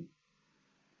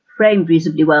framed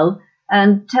reasonably well,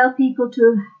 and tell people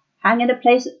to hang in a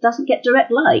place that doesn't get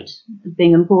direct light as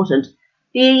being important.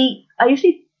 I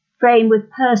usually frame with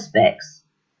perspex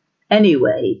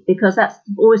anyway, because that's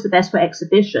always the best for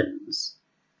exhibitions.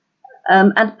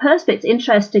 And perspex,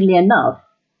 interestingly enough,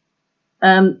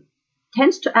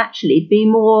 tends to actually be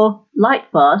more light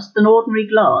fast than ordinary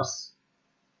glass.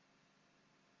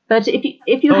 But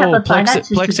if you have the finances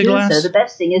to do so, the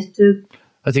best thing is to...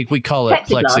 I think we call it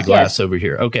plexiglass yes. over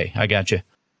here. Okay, I got you.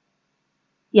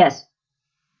 Yes.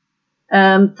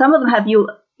 Some of them have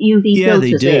UV filters. Yeah,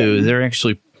 they do. They're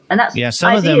actually... And that's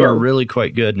some ideal. of them are really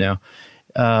quite good now.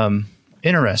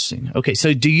 Interesting. Okay,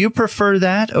 so do you prefer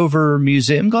that over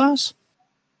museum glass?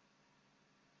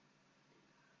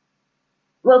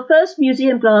 Well, first,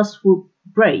 museum glass will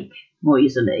break more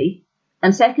easily.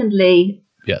 And secondly,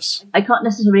 yes, I can't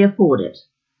necessarily afford it.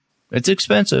 It's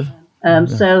expensive.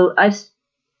 So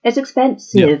it's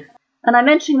expensive. Yeah. And I'm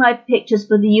mentioning my pictures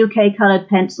for the UK Coloured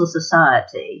Pencil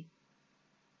Society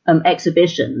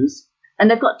exhibitions. And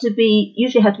they've got to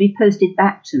usually have to be posted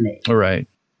back to me. All right.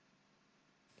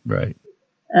 Right.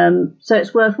 So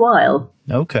it's worthwhile.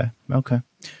 Okay.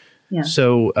 Yeah.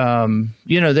 So, and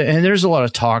there's a lot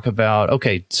of talk about,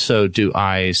 okay, so do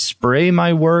I spray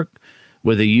my work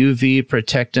with a UV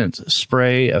protectant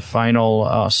spray, a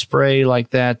final spray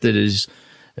like that is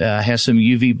has some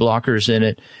UV blockers in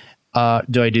it?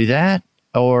 Do I do that?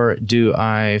 Or do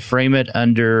I frame it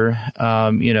under,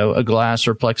 a glass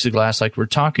or plexiglass like we're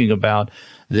talking about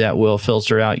that will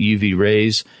filter out UV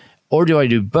rays? Or do I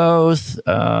do both?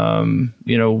 What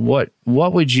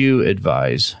would you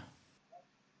advise?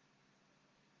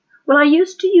 Well, I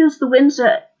used to use the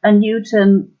Winsor &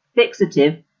 Newton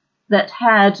fixative that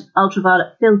had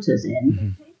ultraviolet filters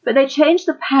in, but they changed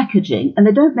the packaging and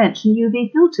they don't mention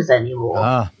UV filters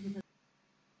anymore,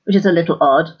 which is a little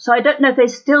odd. So I don't know if they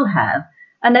still have.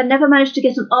 And I've never managed to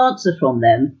get an answer from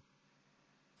them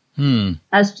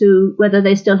as to whether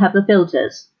they still have the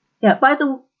filters. Yeah. By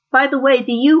the way,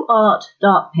 the UArt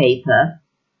dark paper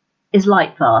is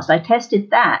light fast. I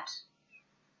tested that,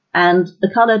 and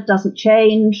the colour doesn't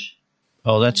change.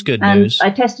 Oh, that's good and news. I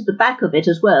tested the back of it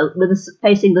as well,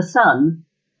 facing the sun,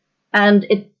 and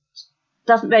it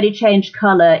doesn't really change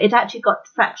colour. It actually got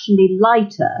fractionally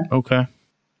lighter. Okay.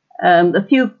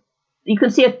 You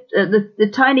can see the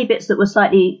tiny bits that were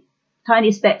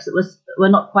tiny specks that were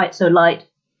not quite so light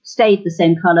stayed the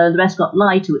same colour, and the rest got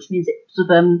lighter, which means it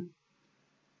sort of,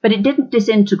 but it didn't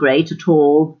disintegrate at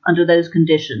all under those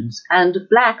conditions. And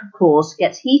black, of course,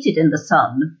 gets heated in the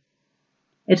sun.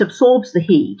 It absorbs the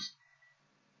heat.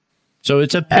 So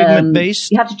it's a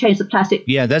pigment-based? You have to change the plastic.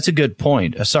 Yeah, that's a good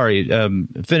point. Sorry,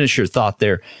 finish your thought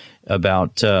there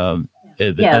about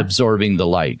absorbing the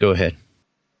light. Go ahead.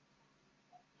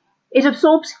 It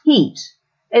absorbs heat.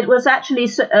 It was actually,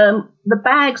 the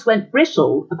bags went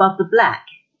brittle above the black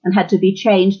and had to be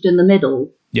changed in the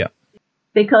middle. Yeah.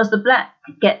 Because the black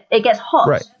gets hot.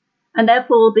 Right. And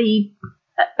therefore the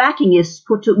backing is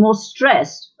put to more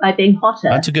stress by being hotter.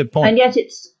 That's a good point. And yet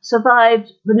it's survived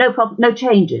with no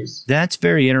changes. That's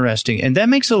very interesting. And that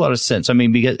makes a lot of sense. I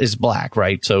mean, because it's black,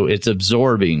 right? So it's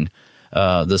absorbing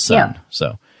the sun. Yeah.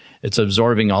 So it's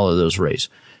absorbing all of those rays.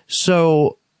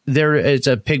 So it's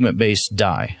a pigment-based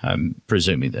dye, I'm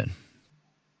presuming then.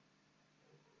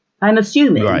 I'm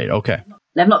assuming. Right, okay.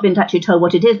 I've not been actually told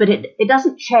what it is, but it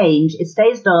doesn't change. It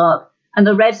stays dark, and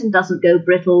the resin doesn't go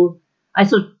brittle. I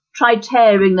sort of tried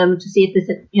tearing them to see if there's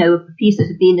a piece that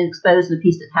had been exposed and a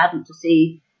piece that hadn't, to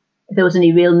see if there was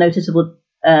any real noticeable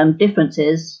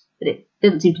differences, but it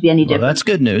didn't seem to be any different. Well, that's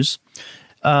good news.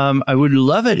 I would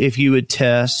love it if you would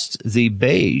test the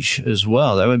beige as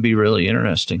well. That would be really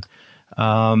interesting.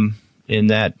 In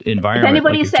that environment. If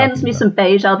anybody sends me some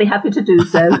beige, I'll be happy to do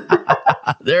so.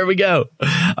 There we go.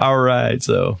 All right.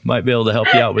 So might be able to help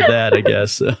you out with that, I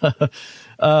guess.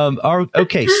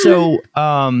 Okay. So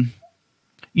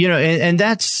And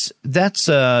that's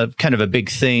kind of a big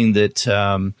thing that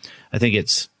I think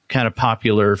it's kind of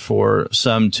popular for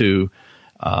some to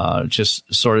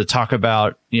just sort of talk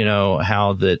about,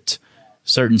 how that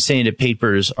certain sanded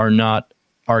papers are not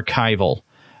archival.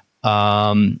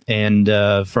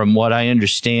 And from what I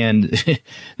understand,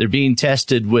 they're being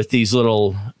tested with these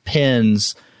little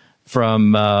pens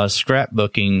from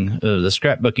scrapbooking, the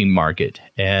scrapbooking market.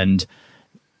 And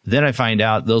then I find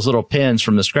out those little pens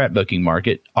from the scrapbooking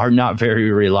market are not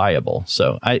very reliable.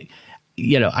 So I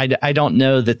don't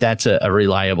know that that's a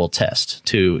reliable test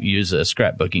to use a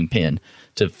scrapbooking pen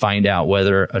to find out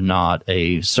whether or not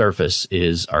a surface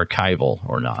is archival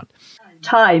or not.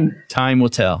 Time will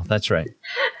tell. That's right.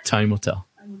 Time will tell.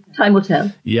 Time will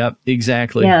tell. Yep,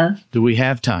 exactly. Yeah. Do we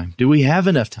have time? Do we have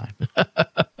enough time?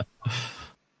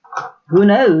 Who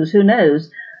knows?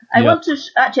 I want to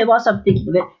actually, whilst I'm thinking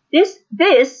of it,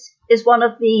 this is one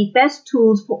of the best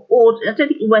tools for I don't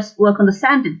think it will work on the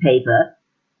sanded paper,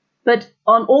 but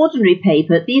on ordinary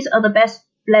paper, these are the best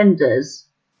blenders.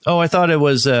 Oh, I thought it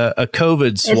was a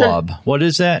COVID swab. What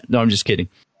is that? No, I'm just kidding.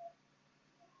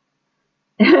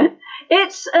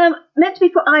 It's meant to be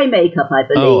for eye makeup, I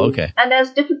believe. Oh, okay. And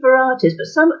there's different varieties, but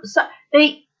some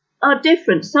they are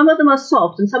different. Some of them are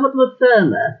soft and some of them are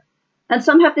firmer. And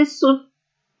some have this sort of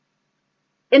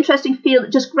interesting feel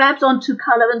that just grabs onto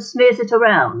colour and smears it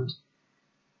around.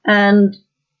 And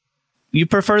you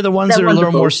prefer the ones that are wonderful. A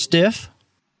little more stiff?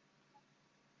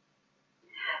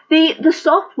 The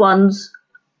soft ones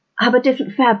have a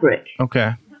different fabric.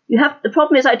 Okay. The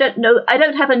problem is I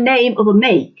don't have a name of a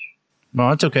make.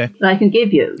 Well, that's okay. That I can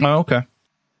give you. Oh, okay.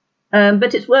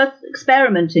 But it's worth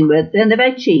experimenting with, and they're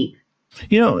very cheap.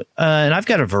 And I've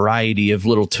got a variety of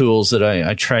little tools that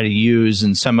I try to use,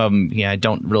 and some of them, I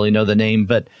don't really know the name,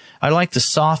 but I like the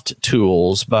soft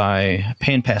tools by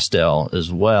Pan Pastel as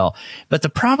well. But the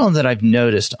problem that I've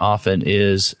noticed often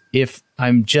is if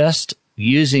I'm just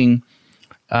using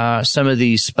some of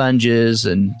these sponges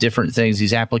and different things,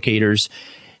 these applicators,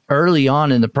 early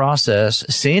on in the process,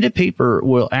 sanded paper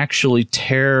will actually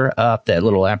tear up that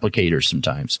little applicator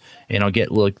sometimes, and I'll get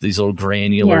these little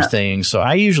granular things. So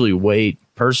I usually wait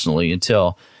personally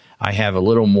until I have a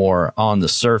little more on the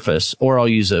surface, or I'll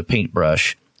use a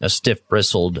paintbrush, a stiff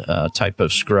bristled type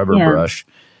of scrubber brush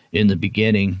in the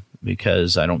beginning,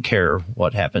 because I don't care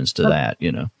what happens to that,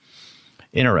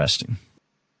 Interesting.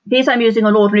 These I'm using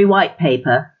on ordinary white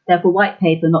paper. They're for white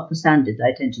paper, not for sanded.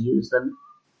 I tend to use them.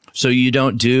 So you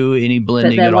don't do any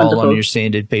blending at all on your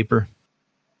sanded paper?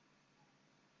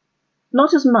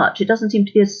 Not as much. It doesn't seem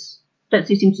to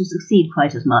succeed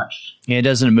quite as much. Yeah, it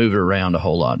doesn't move it around a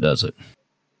whole lot, does it?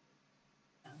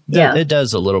 Yeah. It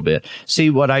does a little bit. See,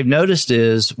 what I've noticed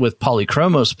is with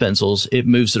polychromos pencils, it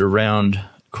moves it around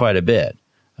quite a bit,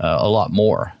 a lot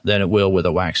more than it will with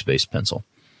a wax-based pencil.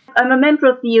 I'm a member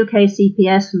of the UK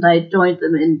CPS, and I joined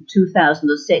them in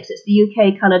 2006. It's the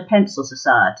UK Coloured Pencil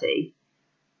Society.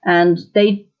 And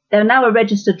they're now a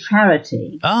registered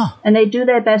charity. Oh. And they do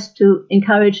their best to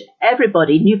encourage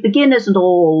everybody, new beginners and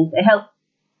all. They help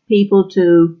people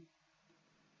to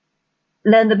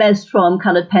learn the best from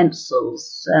coloured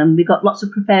pencils. We've got lots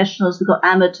of professionals, we've got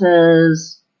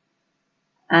amateurs,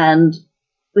 and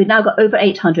we've now got over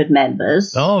 800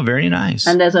 members. Oh, very nice.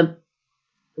 And there's a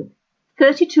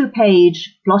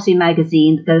 32-page glossy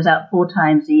magazine that goes out 4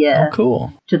 times a year. Oh,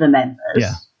 cool. To the members.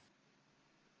 Yeah.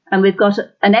 And we've got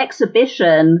an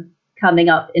exhibition coming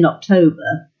up in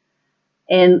October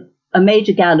in a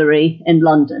major gallery in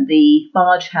London, the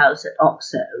Barge House at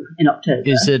Oxo in October.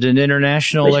 Is it an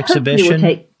international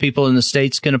exhibition? People in the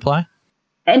States can apply?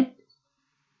 And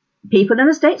people in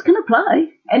the States can apply.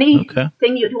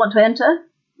 Anything you want to enter,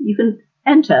 you can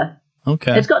enter.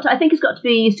 Okay. I think it's got to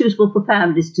be suitable for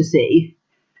families to see.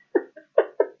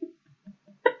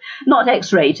 Not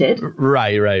X-rated.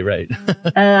 Right.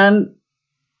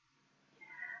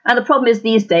 And the problem is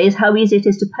these days how easy it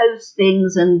is to post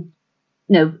things, and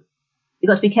you've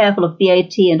got to be careful of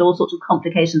VAT and all sorts of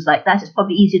complications like that. It's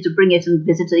probably easier to bring it and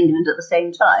visit England at the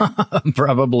same time.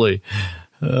 Probably.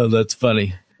 Oh, that's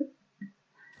funny.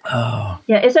 Oh.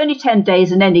 Yeah, it's only 10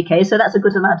 days in any case, so that's a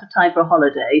good amount of time for a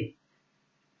holiday.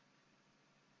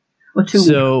 Or 2 weeks.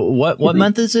 So what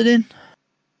month is it in?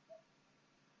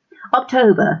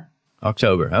 October.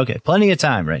 Okay, plenty of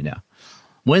time right now.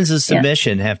 When's the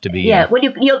submission have to be? Yeah, well,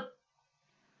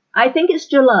 I think it's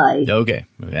July. Okay,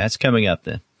 that's coming up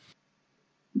then.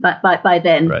 By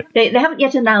then. Right. They haven't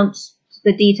yet announced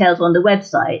the details on the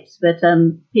website, but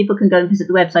people can go and visit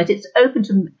the website.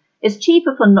 It's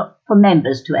cheaper for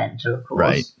members to enter, of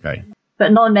course. Right.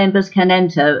 But non-members can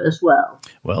enter as well.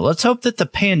 Well, let's hope that the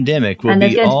pandemic will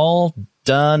be all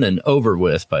done and over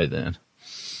with by then.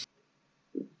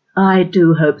 I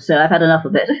do hope so. I've had enough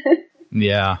of it.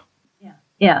 Yeah.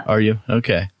 Yeah. Are you?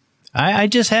 Okay. I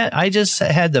just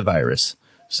had the virus.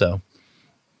 So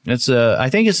it's I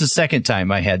think it's the second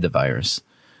time I had the virus.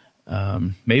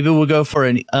 Maybe we'll go for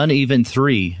an uneven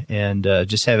 3 and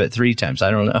just have it 3 times.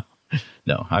 I don't know.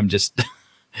 No, I'm just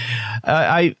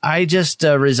I just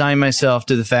resign myself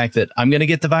to the fact that I'm going to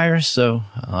get the virus. So,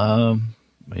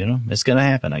 it's going to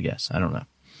happen, I guess. I don't know.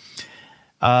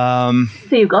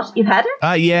 So you've had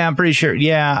it? Yeah, I'm pretty sure.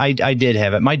 Yeah, I did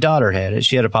have it. My daughter had it.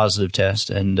 She had a positive test,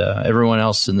 and everyone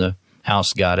else in the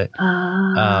house got it.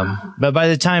 But by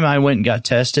the time I went and got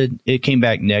tested, it came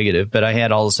back negative, but I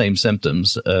had all the same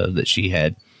symptoms that she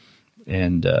had.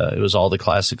 And it was all the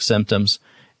classic symptoms.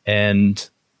 And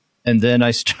then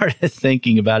I started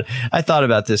thinking about it. I thought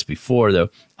about this before, though.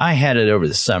 I had it over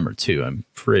the summer, too. I'm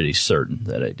pretty certain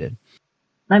that I did.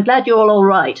 I'm glad you're all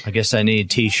right. I guess I need a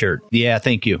T-shirt. Yeah,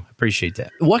 thank you. Appreciate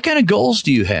that. What kind of goals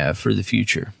do you have for the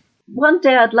future? One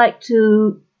day I'd like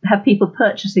to have people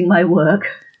purchasing my work.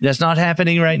 That's not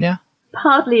happening right now?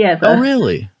 Hardly ever. Oh,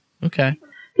 really? Okay.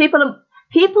 People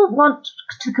want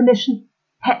to commission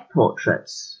pet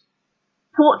portraits.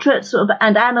 Portraits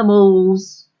and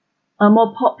animals are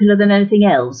more popular than anything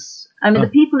else. I mean, the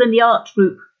people in the art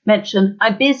group mention,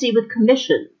 I'm busy with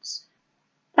commissions.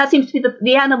 That seems to be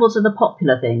the animals are the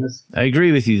popular things. I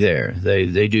agree with you there.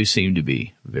 They do seem to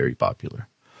be very popular.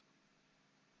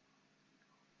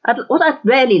 What I'd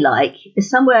really like is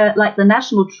somewhere like the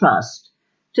National Trust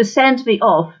to send me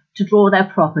off to draw their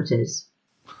properties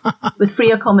with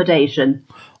free accommodation.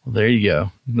 Well, there you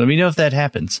go. Let me know if that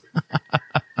happens.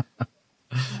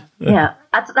 Yeah,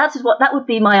 that would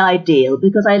be my ideal,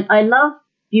 because I love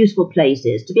beautiful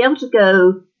places. To be able to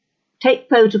go take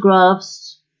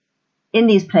photographs in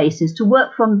these places, to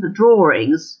work from the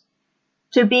drawings,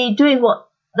 to be doing what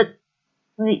the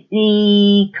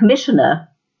commissioner,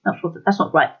 that's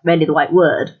not really the right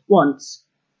word, wants,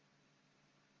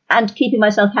 and keeping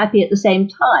myself happy at the same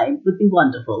time would be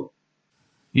wonderful.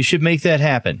 You should make that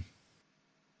happen.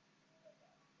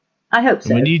 I hope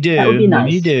so. When you do, that would be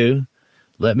nice.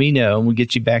 Let me know, and we'll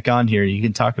get you back on here and you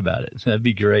can talk about it. That'd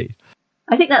be great.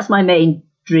 I think that's my main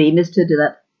dream, is to do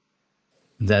that.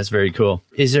 That's very cool.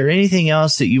 Is there anything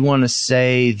else that you want to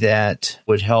say that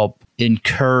would help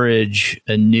encourage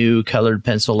a new colored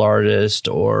pencil artist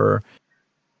or...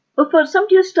 Well, for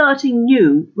somebody who's starting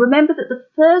new, remember that the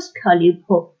first colour you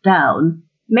put down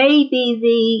may be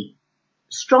the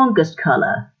strongest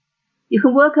colour. You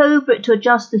can work over it to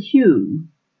adjust the hue,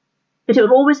 but it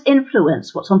will always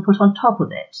influence what's put on top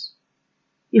of it.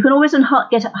 You can always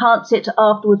enhance it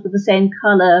afterwards with the same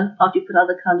colour after you put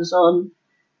other colours on.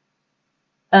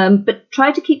 But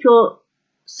try to keep your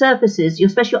surfaces,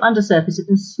 especially your undersurfaces,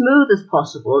 as smooth as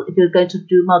possible if you're going to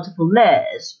do multiple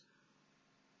layers,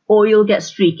 or you'll get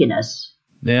streakiness.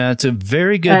 Yeah, it's a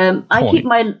very good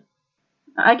point.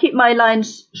 I keep my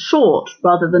lines short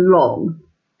rather than long.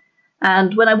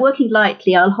 And when I'm working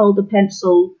lightly, I'll hold the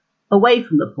pencil away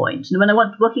from the point. And when I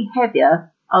want working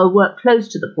heavier, I'll work close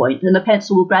to the point, and the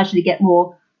pencil will gradually get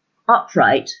more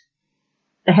upright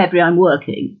the heavier I'm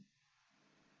working.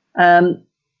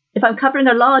 If I'm covering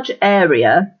a large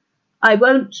area, I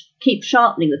won't keep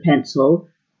sharpening the pencil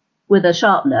with a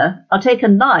sharpener. I'll take a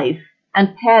knife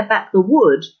and pare back the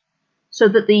wood so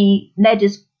that the lead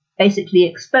is basically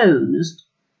exposed,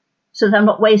 so that I'm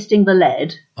not wasting the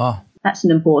lead. Oh. That's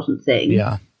an important thing.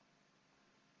 Yeah.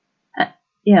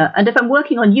 Yeah, and if I'm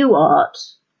working on UArt,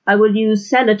 I will use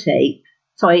Scotch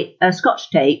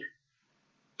tape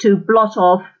to blot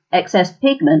off excess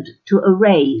pigment to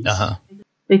erase. Uh-huh.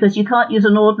 Because you can't use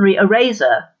an ordinary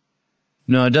eraser.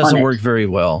 No, it doesn't work very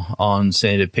well on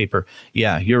sanded paper.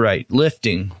 Yeah, you're right.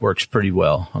 Lifting works pretty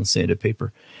well on sanded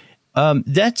paper.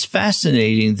 That's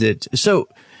fascinating. So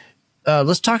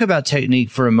let's talk about technique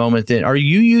for a moment then.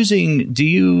 Do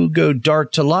you go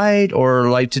dark to light or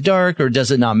light to dark, or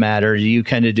does it not matter? Do you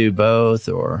kind of do both,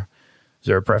 or is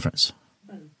there a preference?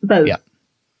 Both. Yeah.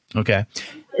 Okay.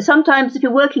 Sometimes if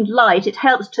you're working light, it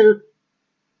helps to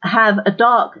have a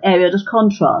dark area as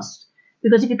contrast,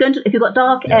 because if you've got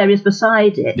dark areas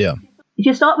beside it, if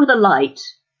you start with a light,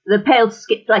 the pale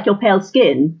skin, like your pale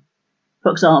skin,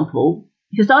 for example,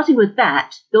 if you're starting with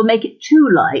that, you'll make it too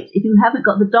light if you haven't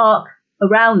got the dark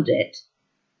around it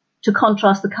to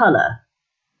contrast the colour.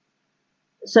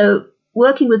 So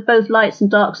working with both lights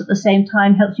and darks at the same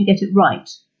time helps you get it right.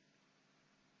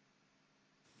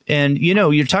 And,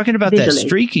 you're talking about visually. That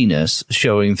streakiness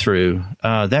showing through.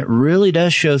 That really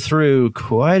does show through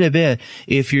quite a bit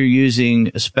if you're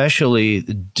using especially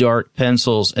dark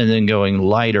pencils and then going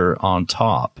lighter on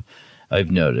top.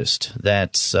 I've noticed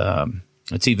that's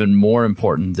It's even more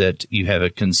important that you have a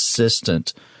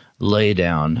consistent lay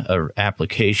down or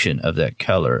application of that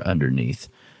color underneath.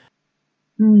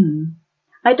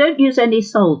 I don't use any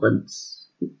solvents,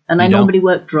 and I normally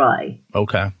work dry.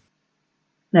 Okay.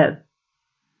 No.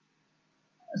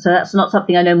 So that's not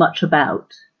something I know much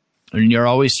about. And you're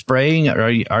always spraying?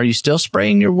 Are you still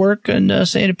spraying your work in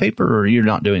sanded paper, or you're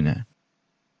not doing that?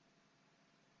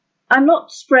 I'm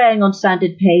not spraying on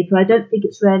sanded paper. I don't think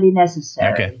it's really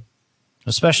necessary. Okay.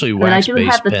 Especially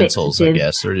wax-based pencils, I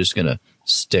guess. They're just going to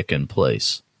stick in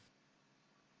place.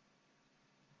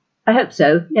 I hope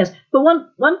so, yes. But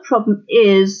one problem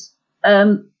is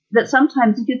that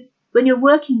sometimes when you're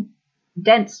working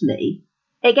densely,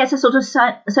 it gets a sort of a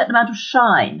certain amount of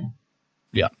shine.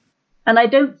 Yeah. And I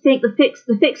don't think the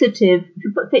fixative, if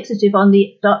you put fixative on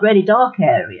the really dark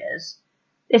areas,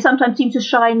 they sometimes seem to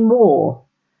shine more.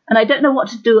 And I don't know what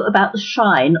to do about the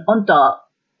shine on dark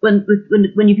when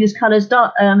you've used colours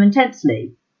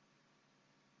intensely.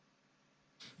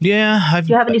 Yeah. Do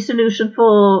you have any solution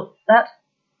for that?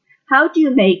 How do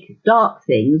you make dark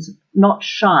things not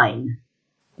shine?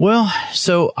 Well,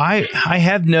 so I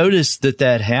have noticed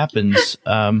that happens,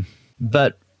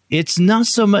 but it's not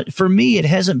so much, for me, it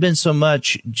hasn't been so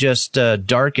much just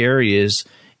dark areas.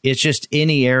 It's just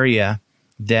any area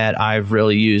that I've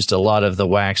really used a lot of the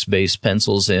wax-based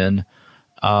pencils in,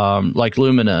 like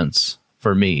luminance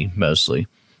for me mostly.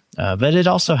 But it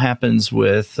also happens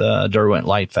with Derwent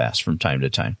Lightfast from time to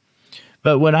time.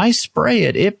 But when I spray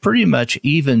it, it pretty much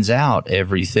evens out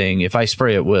everything if I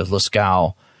spray it with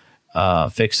Lascaux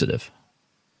fixative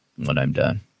when I'm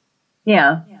done.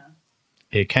 Yeah.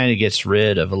 It kind of gets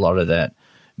rid of a lot of that.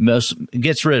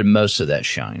 Gets rid of most of that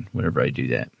shine whenever I do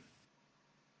that.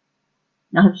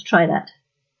 I'll have to try that.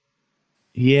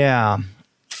 Yeah.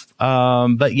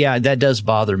 But yeah, that does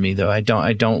bother me though. I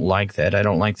don't like that. I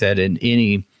don't like that in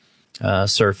any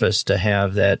surface to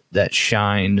have that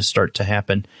shine start to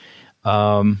happen.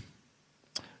 But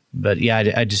yeah,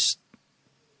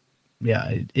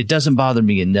 it doesn't bother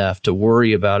me enough to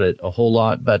worry about it a whole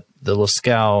lot, but the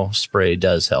Lascaux spray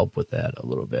does help with that a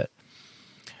little bit.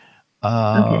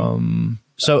 Okay.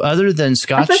 So other than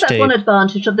Scotch tape, that's one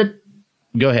advantage of the...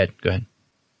 Go ahead.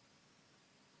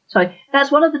 Sorry,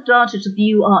 that's one of the advantages of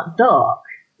the UArt Dark,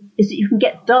 is that you can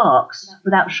get darks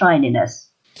without shininess.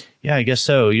 Yeah, I guess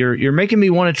so. You're making me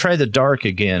want to try the dark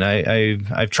again.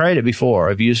 I've tried it before.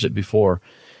 I've used it before,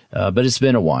 but it's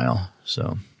been a while.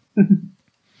 So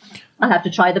I'll have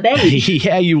to try the beige.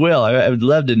 Yeah, you will. I would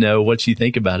love to know what you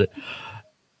think about it.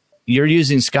 You're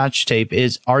using Scotch tape.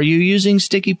 Are you using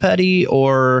sticky putty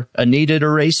or a kneaded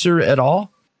eraser at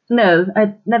all? No,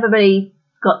 I've never really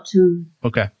got to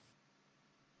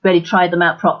really try them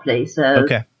out properly. So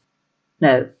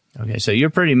no. Okay, so you're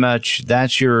pretty much,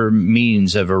 that's your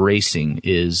means of erasing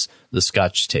is the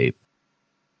Scotch tape.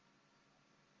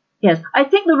 Yes, I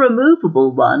think the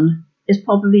removable one is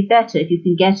probably better if you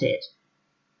can get it,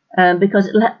 because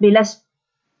it'll be less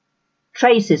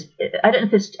traces. I don't know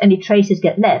if it's any traces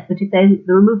get left, but if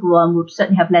the removable one would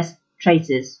certainly have less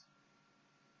traces.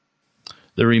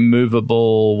 The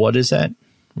removable, what is that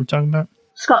we're talking about?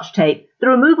 Scotch tape. The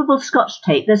removable Scotch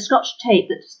tape. There's Scotch tape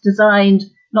that's designed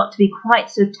not to be quite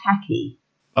so tacky.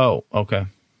 Oh, okay.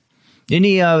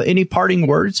 Any parting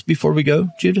words before we go,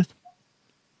 Judith?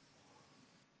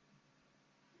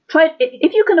 Try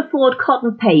if you can afford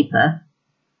cotton paper.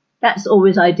 That's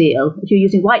always ideal. If you're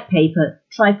using white paper,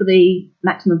 try for the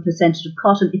maximum percentage of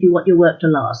cotton if you want your work to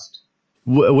last.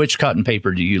 Which cotton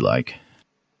paper do you like?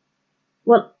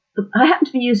 Well, I happen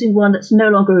to be using one that's no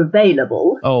longer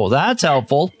available. Oh, that's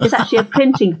helpful. It's actually a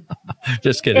printing.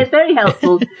 Just kidding. It's very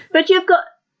helpful. But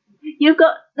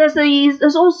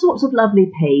there's all sorts of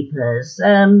lovely papers.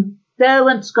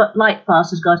 Derwent's got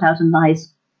Lightfast has got out a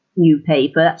nice new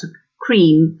paper. That's a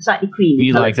slightly creamy.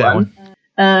 You like that one?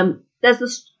 There's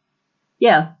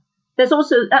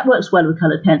also, that works well with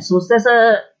coloured pencils. There's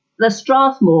the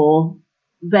Strathmore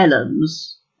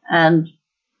vellums and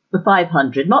the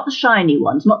 500, not the shiny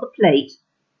ones, not the plate,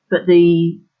 but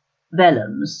the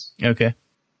vellums. Okay.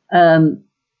 And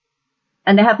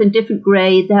they have in different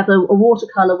grades. They have a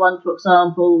watercolour one, for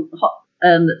example,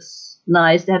 that's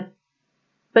nice.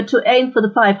 But to aim for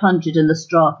the 500 in the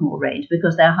Strathmore range,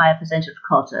 because they're a higher percentage of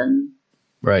cotton.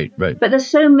 Right. But there's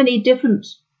so many different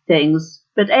things.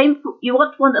 But you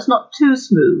want one that's not too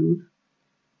smooth,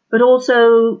 but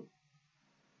also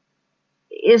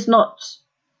is not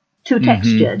too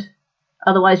textured.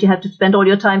 Otherwise, you have to spend all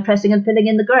your time pressing and filling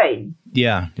in the grain.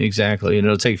 Yeah, exactly. And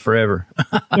it'll take forever.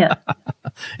 Yeah.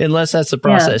 Unless that's the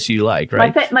process you like,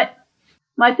 right?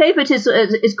 My favourite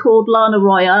is called Lana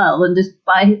Royale and is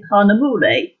by Hana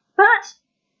Moulay. But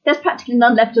There's practically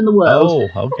none left in the world.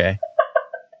 Oh, okay.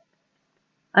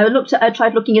 I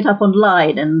tried looking it up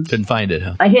online and couldn't find it,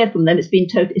 huh? I hear from them it's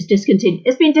discontinued.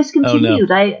 It's been discontinued. Oh,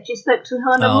 no. I actually spoke to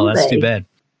her on that's too bad.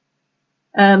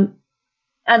 And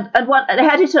they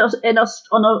had it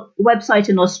on a website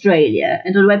in Australia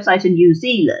and a website in New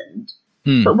Zealand,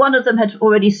 but one of them had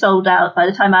already sold out by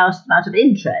the time I asked them out of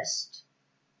interest.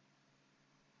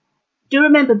 Do you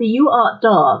remember the UArt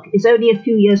Dark is only a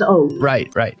few years old?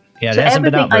 Right. Yeah, it so hasn't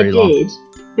been out very long. Everything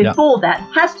I did before that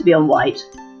has to be on white.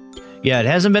 Yeah, it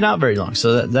hasn't been out very long,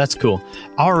 so that's cool.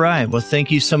 All right, well, thank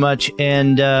you so much.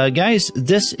 And guys,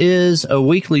 this is a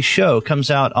weekly show. Comes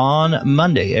out on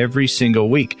Monday every single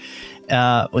week.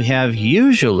 We have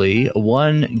usually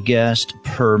one guest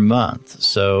per month.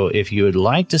 So if you would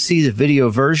like to see the video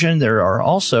version, there are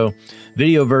also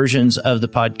video versions of the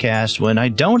podcast when I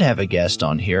don't have a guest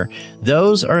on here.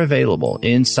 Those are available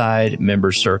inside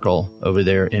Member Circle over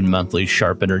there in Monthly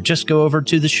Sharpener. Just go over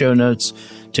to the show notes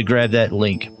to grab that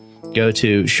link. Go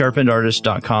to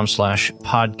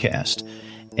sharpenedartist.com/podcast.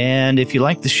 And if you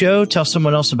like the show, tell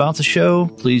someone else about the show.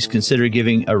 Please consider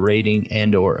giving a rating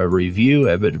and or a review.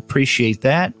 I would appreciate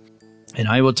that. And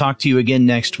I will talk to you again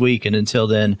next week. And until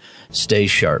then, stay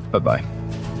sharp. Bye-bye.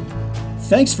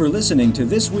 Thanks for listening to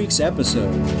this week's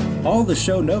episode. All the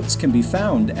show notes can be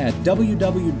found at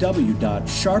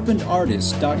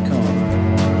www.sharpenedartist.com.